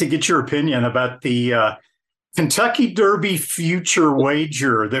like to get your opinion about the Kentucky Derby future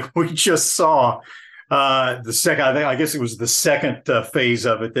wager that we just saw. I guess it was the second phase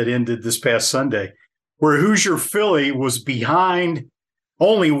of it that ended this past Sunday, where Hoosier Philly was behind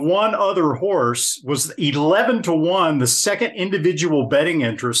only one other horse, was 11-1, the second individual betting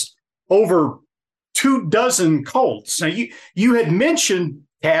interest over 24 colts. Now, you had mentioned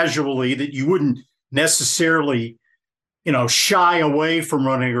casually that you wouldn't necessarily, shy away from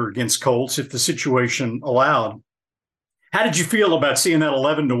running against colts if the situation allowed. How did you feel about seeing that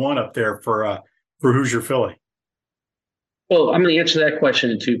 11-1 up there for Hoosier Philly? Well, I'm going to answer that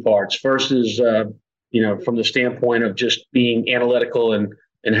question in two parts. First is, from the standpoint of just being analytical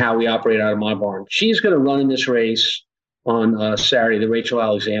and how we operate out of my barn. She's going to run in this race on Saturday, the Rachel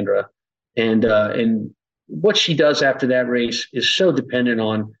Alexandra. And what she does after that race is so dependent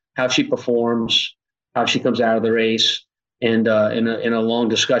on how she performs, how she comes out of the race, and in a long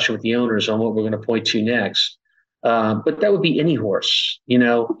discussion with the owners on what we're going to point to next. But that would be any horse.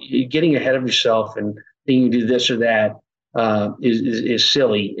 Getting ahead of yourself and thinking you do this or that is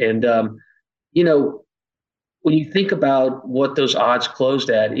silly. And when you think about what those odds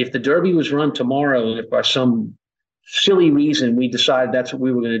closed at, if the Derby was run tomorrow, and if by some silly reason we decided that's what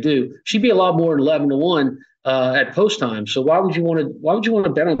we were going to do, she'd be a lot more than 11-1 at post time. So why would you want to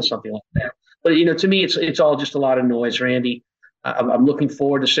bet on something like that? But to me, it's all just a lot of noise, Randy. I'm looking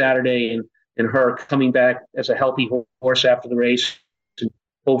forward to Saturday and her coming back as a healthy horse after the race, and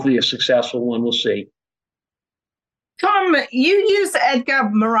hopefully a successful one. We'll see. Tom, you use Edgar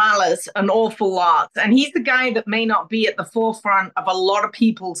Morales an awful lot, and he's the guy that may not be at the forefront of a lot of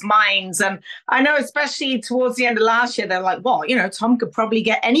people's minds. And I know, especially towards the end of last year, they're like, well, Tom could probably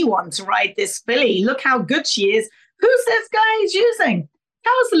get anyone to ride this filly. Look how good she is. Who's this guy he's using?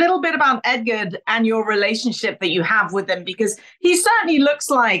 Tell us a little bit about Edgar and your relationship that you have with him, because he certainly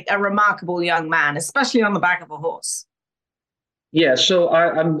looks like a remarkable young man, especially on the back of a horse. Yeah, so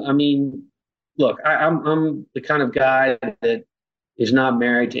look, I'm the kind of guy that is not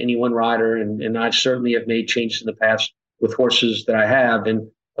married to any one rider, and I certainly have made changes in the past with horses that I have. And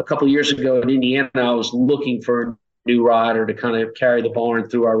a couple of years ago in Indiana, I was looking for a new rider to kind of carry the barn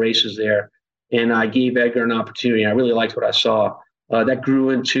through our races there, and I gave Edgar an opportunity. I really liked what I saw. That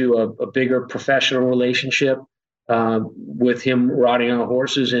grew into a bigger professional relationship with him riding on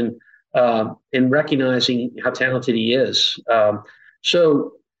horses and recognizing how talented he is.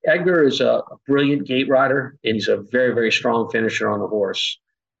 So Edgar is a brilliant gate rider, and he's a very, very strong finisher on the horse.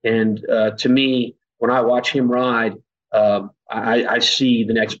 And to me, when I watch him ride, I see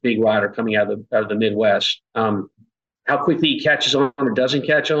the next big rider coming out of the Midwest. How quickly he catches on or doesn't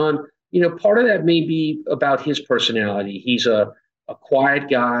catch on, part of that may be about his personality. He's a quiet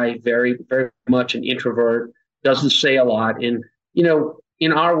guy, very, very much an introvert, doesn't say a lot. And,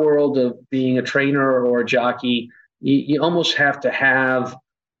 in our world of being a trainer or a jockey, you almost have to have,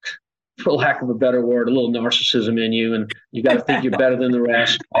 for lack of a better word, a little narcissism in you, and you got to think you're better than the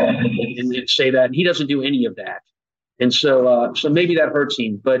rest and say that. And he doesn't do any of that. And so maybe that hurts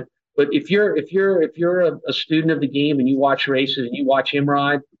him. But if you're a student of the game and you watch races and you watch him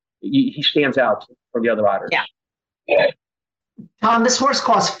ride, he stands out. for the other riders. Yeah. Tom, this horse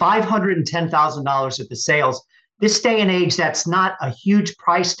costs $510,000 at the sales. This day and age, that's not a huge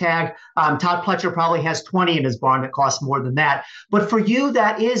price tag. Todd Pletcher probably has 20 in his barn that costs more than that. But for you,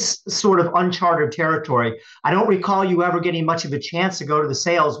 that is sort of uncharted territory. I don't recall you ever getting much of a chance to go to the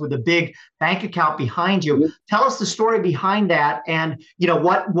sales with a big bank account behind you. Mm-hmm. Tell us the story behind that, and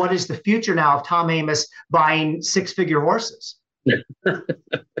what is the future now of Tom Amoss buying six-figure horses?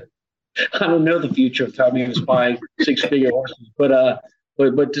 I don't know the future of Tom Amoss buying six-figure horses,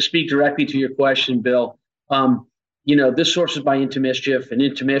 but to speak directly to your question, Bill. This horse is by Into Mischief, and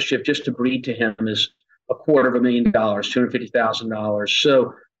Into Mischief, just to breed to him, is $250,000, $250,000.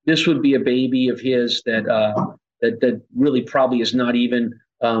 So this would be a baby of his that really probably is not even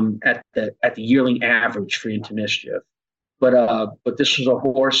at the yearling average for Into Mischief. But this was a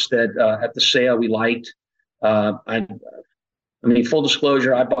horse that at the sale we liked. I mean, full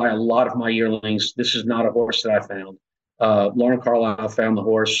disclosure, I buy a lot of my yearlings. This is not a horse that I found. Lauren Carlisle found the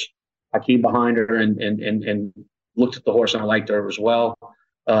horse. I came behind her and looked at the horse, and I liked her as well.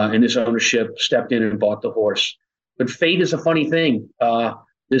 And this ownership stepped in and bought the horse. But fate is a funny thing.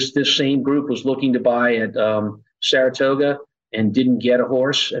 This same group was looking to buy at Saratoga and didn't get a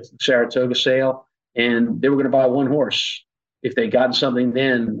horse at the Saratoga sale, and they were going to buy one horse. If they'd gotten something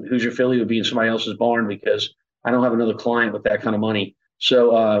then, Hoosier Philly would be in somebody else's barn, because I don't have another client with that kind of money.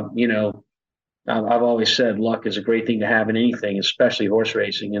 So, I've always said luck is a great thing to have in anything, especially horse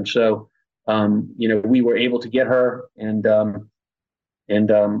racing. And so, we were able to get her, and I'm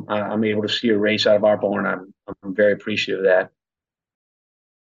able to see her race out of our barn. I'm very appreciative of that.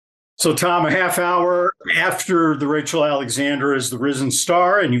 So, Tom, a half hour after the Rachel Alexandra is the Risen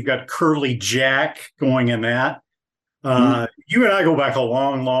Star, and you've got Curly Jack going in that. You and I go back a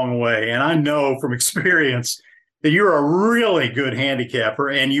long, long way, and I know from experience that you're a really good handicapper,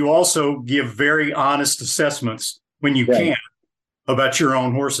 and you also give very honest assessments when you can about your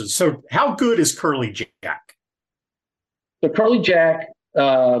own horses. So how good is Curly Jack? So Curly Jack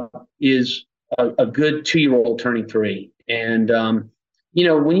is a good 2-year-old turning 3. And,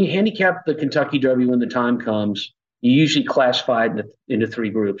 when you handicap the Kentucky Derby when the time comes, you usually classify it into 3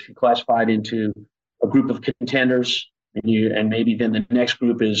 groups. You classify it into a group of contenders, and maybe then the next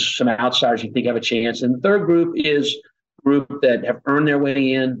group is some outsiders you think have a chance. And the third group is a group that have earned their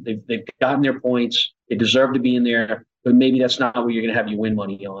way in. They've gotten their points. They deserve to be in there, but maybe that's not where you're going to have your win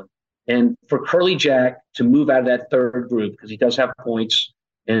money on. And for Curly Jack to move out of that third group, because he does have points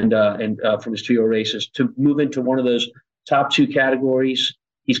and from his 2-year races, to move into one of those top 2 categories,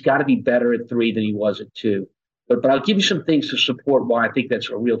 he's got to be better at 3 than he was at 2. But I'll give you some things to support why I think that's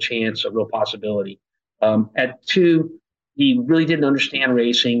a real chance, a real possibility. At 2, he really didn't understand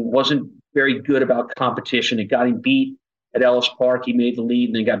racing, wasn't very good about competition. It got him beat at Ellis Park. He made the lead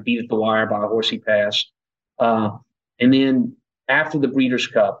and then got beat at the wire by a horse he passed. And then after the Breeders'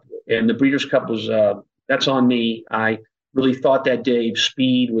 Cup, and the Breeders' Cup was, that's on me. I really thought that day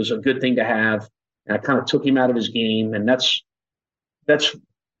speed was a good thing to have. And I kind of took him out of his game. And that's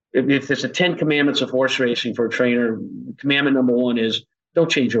if there's a 10 commandments of horse racing for a trainer, commandment number 1 is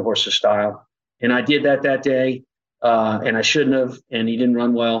don't change your horse's style. And I did that day. And I shouldn't have, and he didn't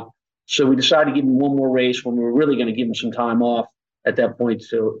run well. So we decided to give him one more race when we were really going to give him some time off at that point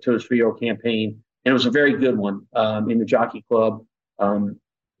to his 3-year-old campaign. And it was a very good one in the Jockey Club.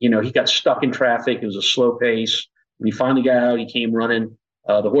 He got stuck in traffic. It was a slow pace. When he finally got out, he came running.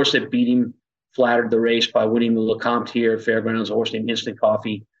 The horse that beat him flattered the race by winning the LeCompte here at Fairgrounds, a horse named Instant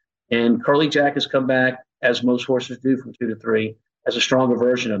Coffee. And Curly Jack has come back, as most horses do from 2 to 3, as a stronger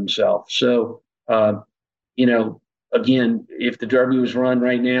version of himself. So, again, if the Derby was run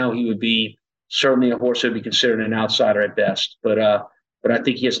right now, he would be certainly a horse that would be considered an outsider at best. But I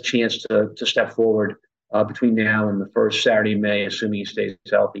think he has a chance to step forward between now and the first Saturday in May, assuming he stays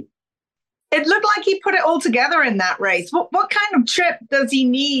healthy. It looked like he put it all together in that race. What kind of trip does he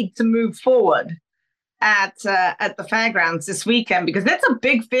need to move forward at the fairgrounds this weekend? Because it's a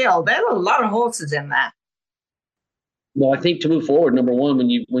big field. There are a lot of horses in there. Well, I think to move forward, number 1,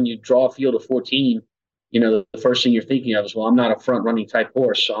 when you draw a field of 14, the first thing you're thinking of is, well, I'm not a front running type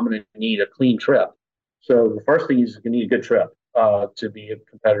horse, so I'm going to need a clean trip. So the first thing is going to need a good trip to be a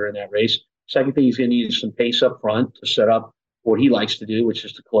competitor in that race. Second thing, he's going to need some pace up front to set up what he likes to do, which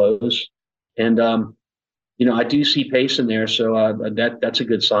is to close. And, I do see pace in there, so that's a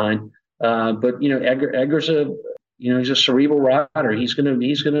good sign. But Edgar's he's a cerebral rider. He's going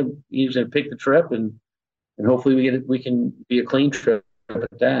to pick the trip, and hopefully we can be a clean trip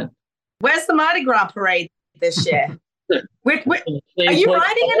at that. Where's the Mardi Gras parade this year? Are you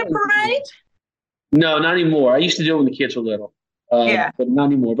riding in a parade? No, not anymore. I used to do it when the kids were little. but not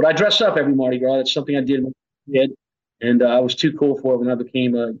anymore. But I dress up every Mardi Gras. That's something I did when I was a kid, and I was too cool for it when I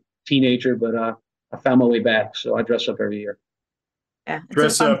became a teenager. But I found my way back, so I dress up every year. Yeah,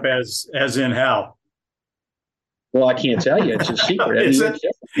 dress up as in how? Well, I can't tell you. It's a secret. Is it?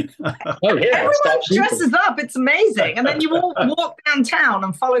 Oh yeah, everyone dresses up. It's amazing, and then you all walk downtown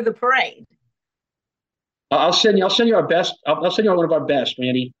and follow the parade. I'll send you our best. I'll send you one of our best,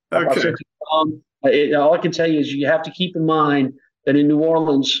 Randy. Okay. All I can tell you is you have to keep in mind that in New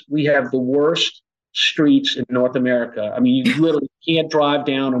Orleans we have the worst streets in North America. I mean, you literally can't drive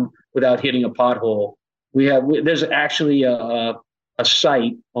down them without hitting a pothole. There's actually a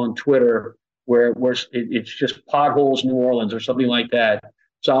site on Twitter where it's just potholes New Orleans or something like that.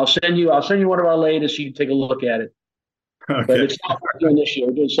 So I'll send you one of our latest. You can take a look at it. Okay. But it's not what we're doing this year.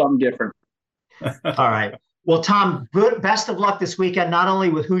 We're doing something different. All right. Well, Tom, best of luck this weekend, not only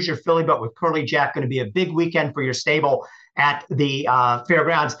with Hoosier Philly, but with Curly Jack. Going to be a big weekend for your stable at the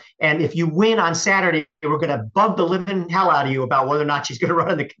fairgrounds. And if you win on Saturday, we're going to bug the living hell out of you about whether or not she's going to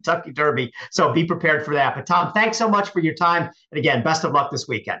run in the Kentucky Derby. So be prepared for that. But Tom, thanks so much for your time. And again, best of luck this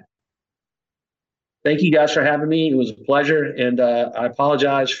weekend. Thank you guys for having me. It was a pleasure. And I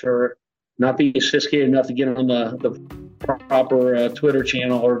apologize for not being sophisticated enough to get on the proper Twitter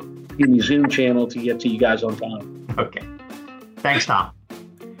channel or Zoom channel to get to you guys on time. Okay. Thanks, Tom.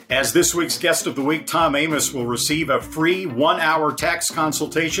 As this week's guest of the week, Tom Amoss will receive a free 1-hour tax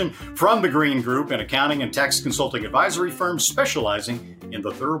consultation from the Green Group, an accounting and tax consulting advisory firm specializing in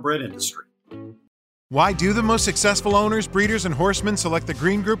the thoroughbred industry. Why do the most successful owners, breeders, and horsemen select the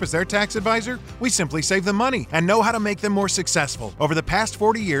Green Group as their tax advisor? We simply save them money and know how to make them more successful. Over the past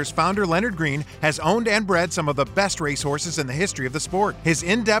 40 years, founder Leonard Green has owned and bred some of the best racehorses in the history of the sport. His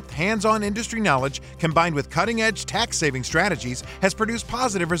in-depth, hands-on industry knowledge, combined with cutting-edge tax-saving strategies, has produced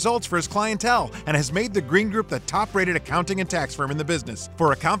positive results for his clientele and has made the Green Group the top-rated accounting and tax firm in the business.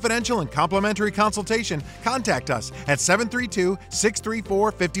 For a confidential and complimentary consultation, contact us at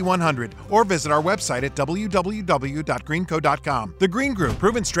 732-634-5100 or visit our website at www.greenco.com. The Green Group,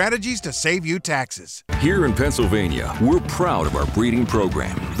 proven strategies to save you taxes. Here in Pennsylvania, we're proud of our breeding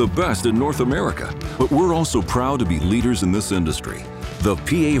program, the best in North America. But we're also proud to be leaders in this industry. The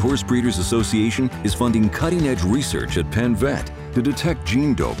PA Horse Breeders Association is funding cutting-edge research at Penn Vet to detect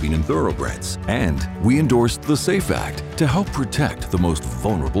gene doping in thoroughbreds. And we endorsed the SAFE Act to help protect the most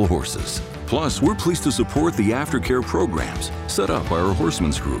vulnerable horses. Plus, we're pleased to support the aftercare programs set up by our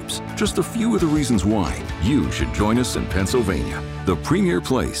horsemen's groups. Just a few of the reasons why you should join us in Pennsylvania, the premier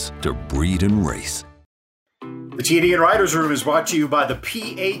place to breed and race. The TD and Riders Room is brought to you by the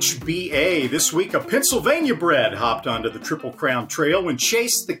PHBA. This week, a Pennsylvania bred hopped onto the Triple Crown Trail when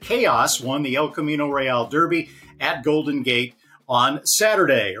Chase the Chaos won the El Camino Real Derby at Golden Gate on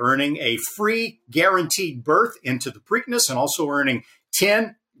Saturday, earning a free guaranteed berth into the Preakness and also earning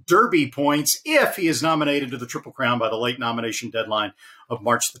 10 Derby points if he is nominated to the Triple Crown by the late nomination deadline of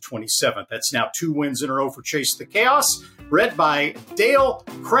March the 27th. That's now 2 wins in a row for Chase the Chaos, bred by Dale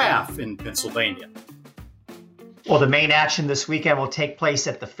Craft in Pennsylvania. Well, the main action this weekend will take place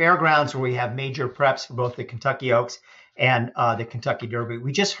at the fairgrounds where we have major preps for both the Kentucky Oaks and the Kentucky Derby.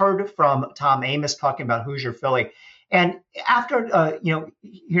 We just heard from Tom Amoss talking about Hoosier Philly. And after,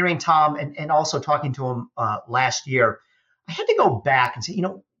 hearing Tom and also talking to him last year, I had to go back and say,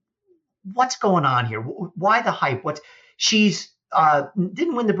 what's going on here? Why the hype? She's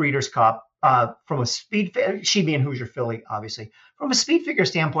didn't win the Breeders' Cup from a speed. She being Hoosier Philly, obviously, from a speed figure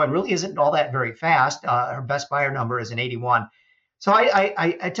standpoint, really isn't all that very fast. Her best buyer number is an 81. So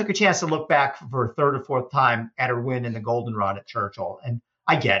I took a chance to look back for a third or fourth time at her win in the Goldenrod at Churchill, and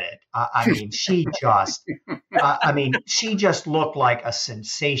I get it. She just looked like a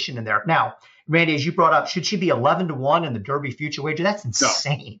sensation in there. Now, Randy, as you brought up, should she be 11-1 in the Derby future wager? That's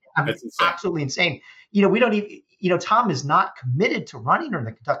insane. No, that's insane. Absolutely insane. We don't even, Tom is not committed to running her in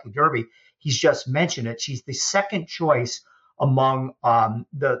the Kentucky Derby. He's just mentioned it. She's the second choice among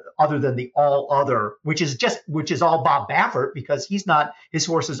other than the all other, which is all Bob Baffert, because his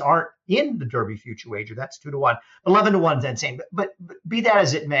horses aren't in the Derby future wager. That's 2-1. 11-1 is insane. But be that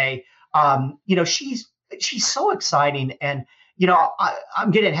as it may, she's so exciting. And I'm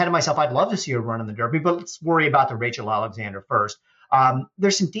getting ahead of myself. I'd love to see her run in the Derby, but let's worry about the Rachel Alexander first.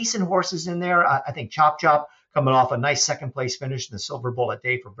 There's some decent horses in there. I think Chop Chop, coming off a nice second place finish in the Silver Bullet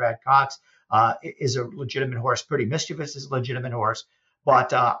Day for Brad Cox, is a legitimate horse. Pretty Mischievous is a legitimate horse.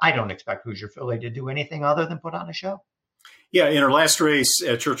 But I don't expect Hoosier Philly to do anything other than put on a show. Yeah, in her last race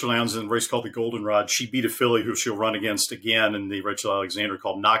at Churchill Downs in a race called the Goldenrod, she beat a filly who she'll run against again in the Rachel Alexander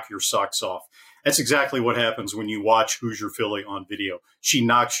called Knock Your Socks Off. That's exactly what happens when you watch Hoosier Philly on video. She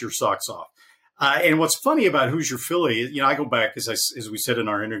knocks your socks off. And what's funny about Hoosier Filly, I go back, as we said in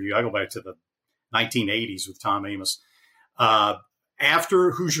our interview, I go back to the 1980s with Tom Amoss. After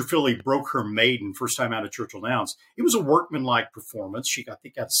Hoosier Filly broke her maiden first time out at Churchill Downs, it was a workmanlike performance. She got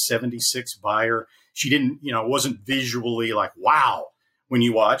a 76 Beyer. She didn't, wasn't visually like, wow, when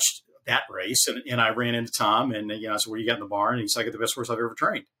you watched that race. And I ran into Tom and, I said, what do you got in the barn? And he's like, I got the best horse I've ever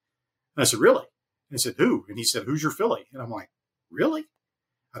trained. And I said, really? And I said, who? And he said, Hoosier Filly. And I'm like, really?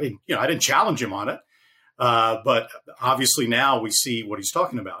 I didn't challenge him on it. But obviously now we see what he's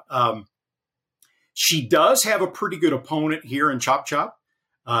talking about. She does have a pretty good opponent here in Chop Chop.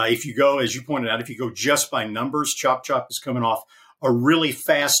 If you go, as you pointed out, if you go just by numbers, Chop Chop is coming off a really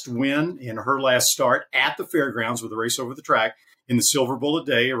fast win in her last start at the fairgrounds with a race over the track in the Silver Bullet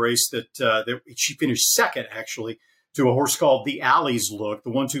Day, a race that she finished second, actually, to a horse called the Alley's Look.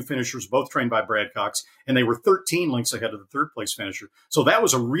 The 1-2 finishers, both trained by Brad Cox, and they were 13 lengths ahead of the third place finisher. So that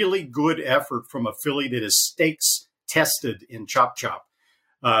was a really good effort from a filly that is stakes tested in Chop Chop.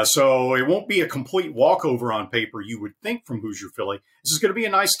 So it won't be a complete walkover on paper, you would think, from Hoosier Filly. This is going to be a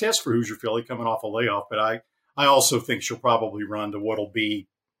nice test for Hoosier Filly coming off a layoff, but I also think she'll probably run to what'll be,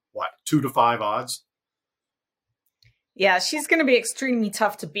 2 to 5 odds? Yeah, she's going to be extremely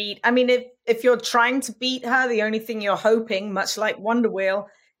tough to beat. I mean, if you're trying to beat her, the only thing you're hoping, much like Wonder Wheel,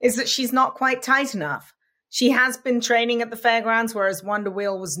 is that she's not quite tight enough. She has been training at the fairgrounds, whereas Wonder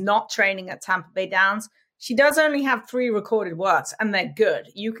Wheel was not training at Tampa Bay Downs. She does only have 3 recorded works, and they're good.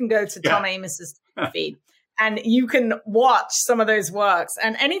 You can go to Tom Amos's feed, and you can watch some of those works.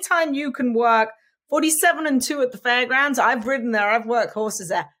 And anytime you can work 47-2 at the fairgrounds, I've ridden there, I've worked horses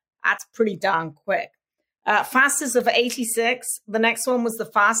there. That's pretty darn quick. Fastest of 86. The next one was the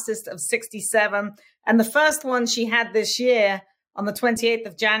fastest of 67. And the first one she had this year on the 28th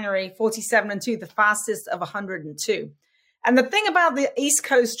of January, 47-2, the fastest of 102. And the thing about the East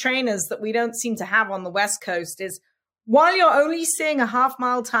Coast trainers that we don't seem to have on the West Coast is while you're only seeing a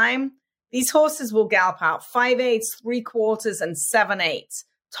half-mile time, these horses will gallop out 5/8, 3/4, and 7/8.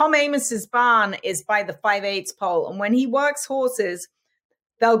 Tom Amos's barn is by the 5/8 pole. And when he works horses,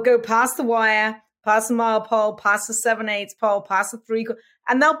 they'll go past the wire, past the mile pole, past the 7/8 pole, past the 3,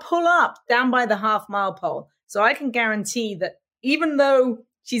 and they'll pull up down by the half-mile pole. So I can guarantee that even though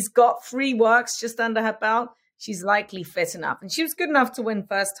she's got 3 works just under her belt, she's likely fit enough. And she was good enough to win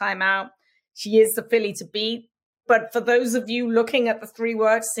first time out. She is the filly to beat. But for those of you looking at the 3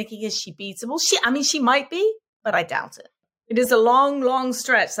 works, thinking, is she beatable? She might be, but I doubt it. It is a long, long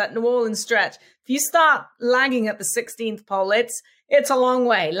stretch, that New Orleans stretch. If you start lagging at the 16th pole, it's a long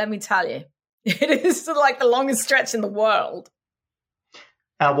way, let me tell you. It is like the longest stretch in the world.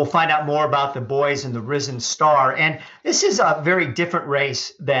 We'll find out more about the boys and the Risen Star. And this is a very different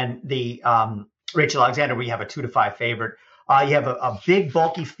race than the Rachel Alexander, where you have a 2 to 5 favorite. You have a big,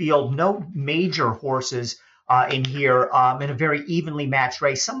 bulky field, no major horses in here, in a very evenly matched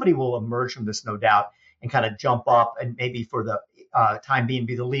race. Somebody will emerge from this, no doubt, and kind of jump up and maybe for the time being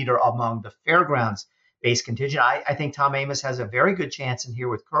be the leader among the fairgrounds-based contingent. I think Tom Amoss has a very good chance in here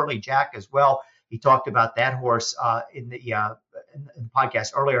with Curly Jack as well. He talked about that horse in the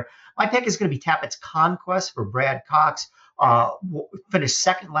podcast earlier. My pick is going to be Tappett's Conquest for Brad Cox. Finished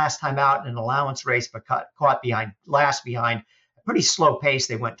second last time out in an allowance race, but caught behind a pretty slow pace.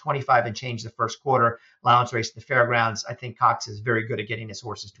 They went 25 and change the first quarter allowance race at the fairgrounds. I think Cox is very good at getting his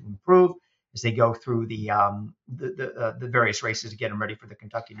horses to improve as they go through the various races to get them ready for the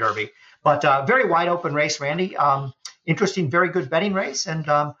Kentucky Derby. But very wide open race, Randy. Interesting, very good betting race, and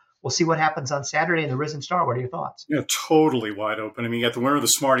we'll see what happens on Saturday in the Risen Star. What are your thoughts? Yeah, totally wide open. I mean, you got the winner of the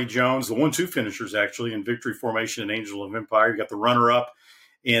Smarty Jones, the 1-2 finishers actually in Victory Formation and Angel of Empire. You got the runner-up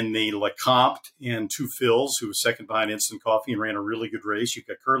in the LeCompte in 2 Fills, who was second behind Instant Coffee and ran a really good race. You've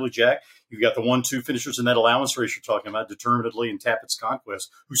got Curly Jack. You've got the 1-2 finishers in that allowance race you're talking about, Determinedly and Tappett's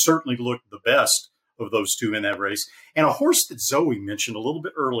Conquest, who certainly looked the best of those 2 in that race. And a horse that Zoe mentioned a little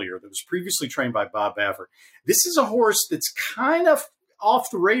bit earlier that was previously trained by Bob Baffert. This is a horse that's kind of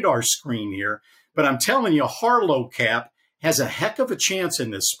off the radar screen here, but I'm telling you, Harlow Cap has a heck of a chance in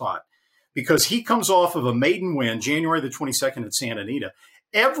this spot because he comes off of a maiden win January the 22nd at Santa Anita.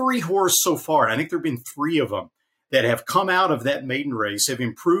 Every horse so far, I think there have been 3 of them that have come out of that maiden race, have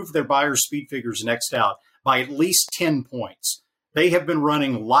improved their Beyer speed figures next out by at least 10 points. They have been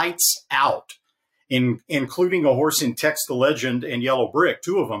running lights out, including a horse in Tex the Legend and Yellow Brick,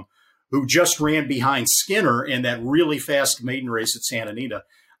 2 of them, who just ran behind Skinner in that really fast maiden race at Santa Anita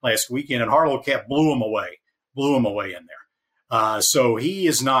last weekend. And Harlow Cap blew him away in there. So he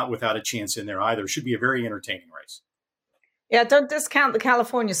is not without a chance in there either. It should be a very entertaining race. Yeah, don't discount the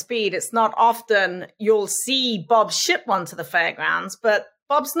California speed. It's not often you'll see Bob ship one to the fairgrounds, but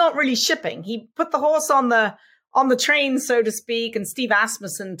Bob's not really shipping. He put the horse on the train, so to speak, and Steve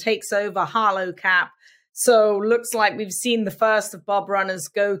Asmussen takes over Harlow Cap. So looks like we've seen the first of Bob runners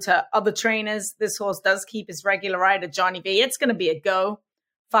go to other trainers. This horse does keep his regular rider, Johnny V. It's going to be a go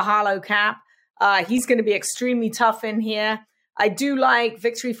for Harlow Cap. He's going to be extremely tough in here. I do like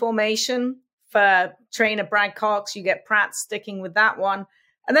Victory Formation for trainer Brad Cox. You get Pratt sticking with that one.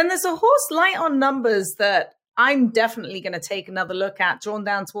 And then there's a horse light on numbers that I'm definitely going to take another look at, drawn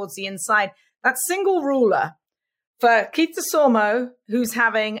down towards the inside. That Single Ruler for Keith DeSormo, who's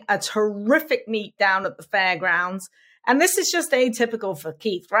having a terrific meet down at the fairgrounds. And this is just atypical for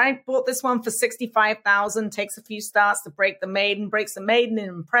Keith, right? Bought this one for $65,000, takes a few starts to break the maiden, breaks the maiden in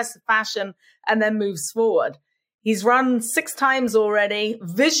impressive fashion, and then moves forward. He's run 6 times already.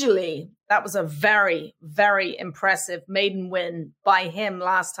 Visually, that was a very, very impressive maiden win by him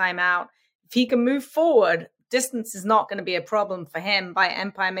last time out. If he can move forward, distance is not going to be a problem for him by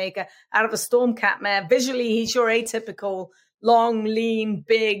Empire Maker out of a Stormcat mare. Visually, he's your atypical long, lean,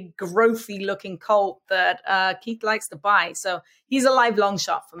 big, growthy looking colt that Keith likes to buy. So he's a live long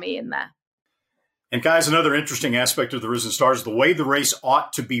shot for me in there. And guys, another interesting aspect of the Risen Stars, the way the race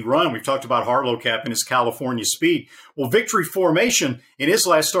ought to be run. We've talked about Harlow Cap and his California speed. Well, Victory Formation in his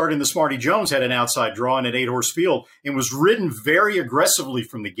last start in the Smarty Jones had an outside draw in an 8-horse field and was ridden very aggressively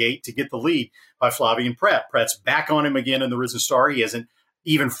from the gate to get the lead by Flavien Prat. Prat's back on him again in the Risen Star. He has an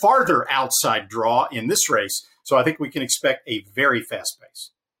even farther outside draw in this race. So I think we can expect a very fast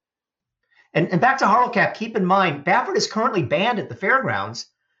pace. And back to Harlow Cap, keep in mind, Baffert is currently banned at the fairgrounds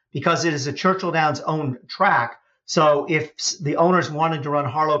because it is a Churchill Downs owned track. So if the owners wanted to run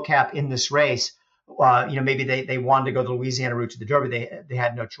Harlow Cap in this race, maybe they wanted to go the Louisiana route to the Derby, they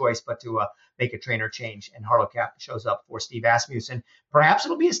had no choice but to make a trainer change. And Harlow Cap shows up for Steve Asmussen. Perhaps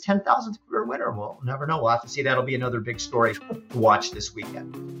it'll be his 10,000th career winner. We'll never know. We'll have to see. That'll be another big story to watch this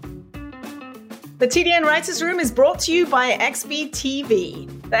weekend. The TDN Writers Room is brought to you by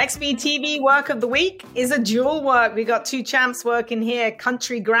XBTV. The XBTV work of the week is a dual work. We got 2 champs working here,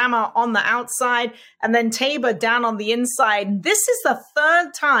 Country Grammar on the outside and then Tabor down on the inside. This is the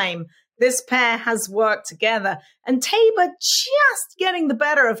 3rd time this pair has worked together. And Tabor just getting the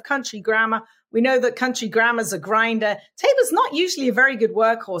better of Country Grammar. We know that Country Grammar's a grinder. Tabor's not usually a very good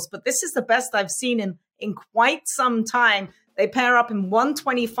workhorse, but this is the best I've seen him in quite some time. They pair up in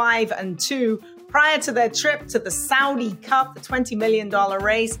 125 and 2 prior to their trip to the Saudi Cup, the $20 million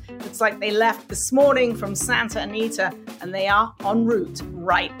race. It's like they left this morning from Santa Anita, and they are en route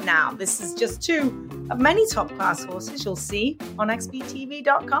right now. This is just 2 of many top-class horses you'll see on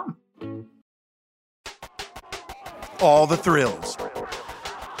xbtv.com. All the thrills.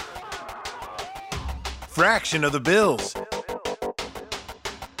 Fraction of the bills.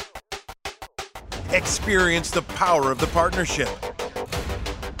 Experience the power of the partnership.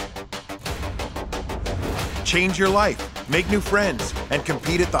 Change your life, make new friends, and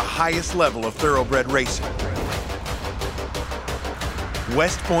compete at the highest level of thoroughbred racing.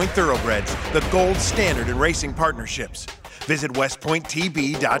 West Point Thoroughbreds, the gold standard in racing partnerships. Visit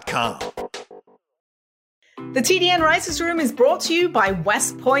westpointtb.com. The TDN Writers Room is brought to you by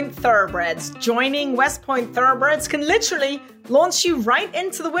West Point Thoroughbreds. Joining West Point Thoroughbreds can literally launch you right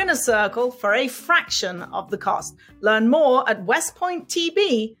into the winner's circle for a fraction of the cost. Learn more at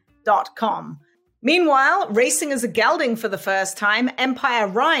westpointtb.com. Meanwhile, racing as a gelding for the first time, Empire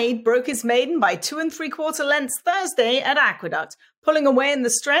Ride broke his maiden by 2 3/4 lengths Thursday at Aqueduct, pulling away in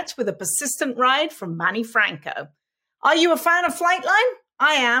the stretch with a persistent ride from Manny Franco. Are you a fan of Flightline?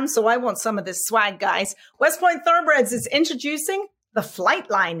 I am, so I want some of this swag, guys. West Point Thoroughbreds is introducing the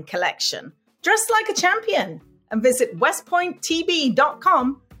Flightline collection. Dress like a champion and visit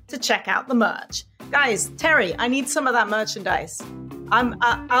westpointtb.com to check out the merch. Guys, Terry, I need some of that merchandise.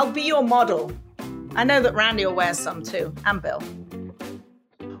 I'll be your model. I know that Randy will wear some too, and Bill.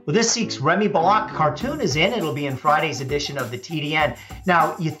 Well, this week's Remy Belloc cartoon is in. It'll be in Friday's edition of the TDN.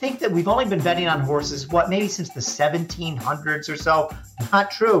 Now, you think that we've only been betting on horses, maybe since the 1700s or so?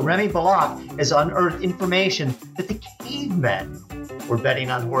 Not true. Remy Belloc has unearthed information that the cavemen were betting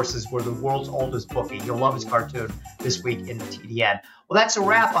on horses, were the world's oldest bookie. You'll love his cartoon this week in the TDN. Well, that's a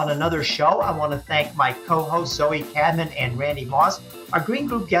wrap on another show. I want to thank my co-hosts Zoe Cadman and Randy Moss, our Green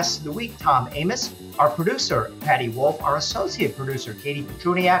Group guests of the week, Tom Amos, our producer, Patty Wolf, our associate producer, Katie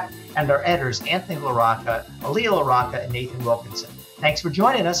Petruniak, and our editors, Anthony LaRocca, Aaliyah LaRocca, and Nathan Wilkinson. Thanks for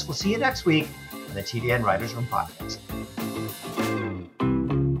joining us. We'll see you next week on the TDN Writers Room Podcast.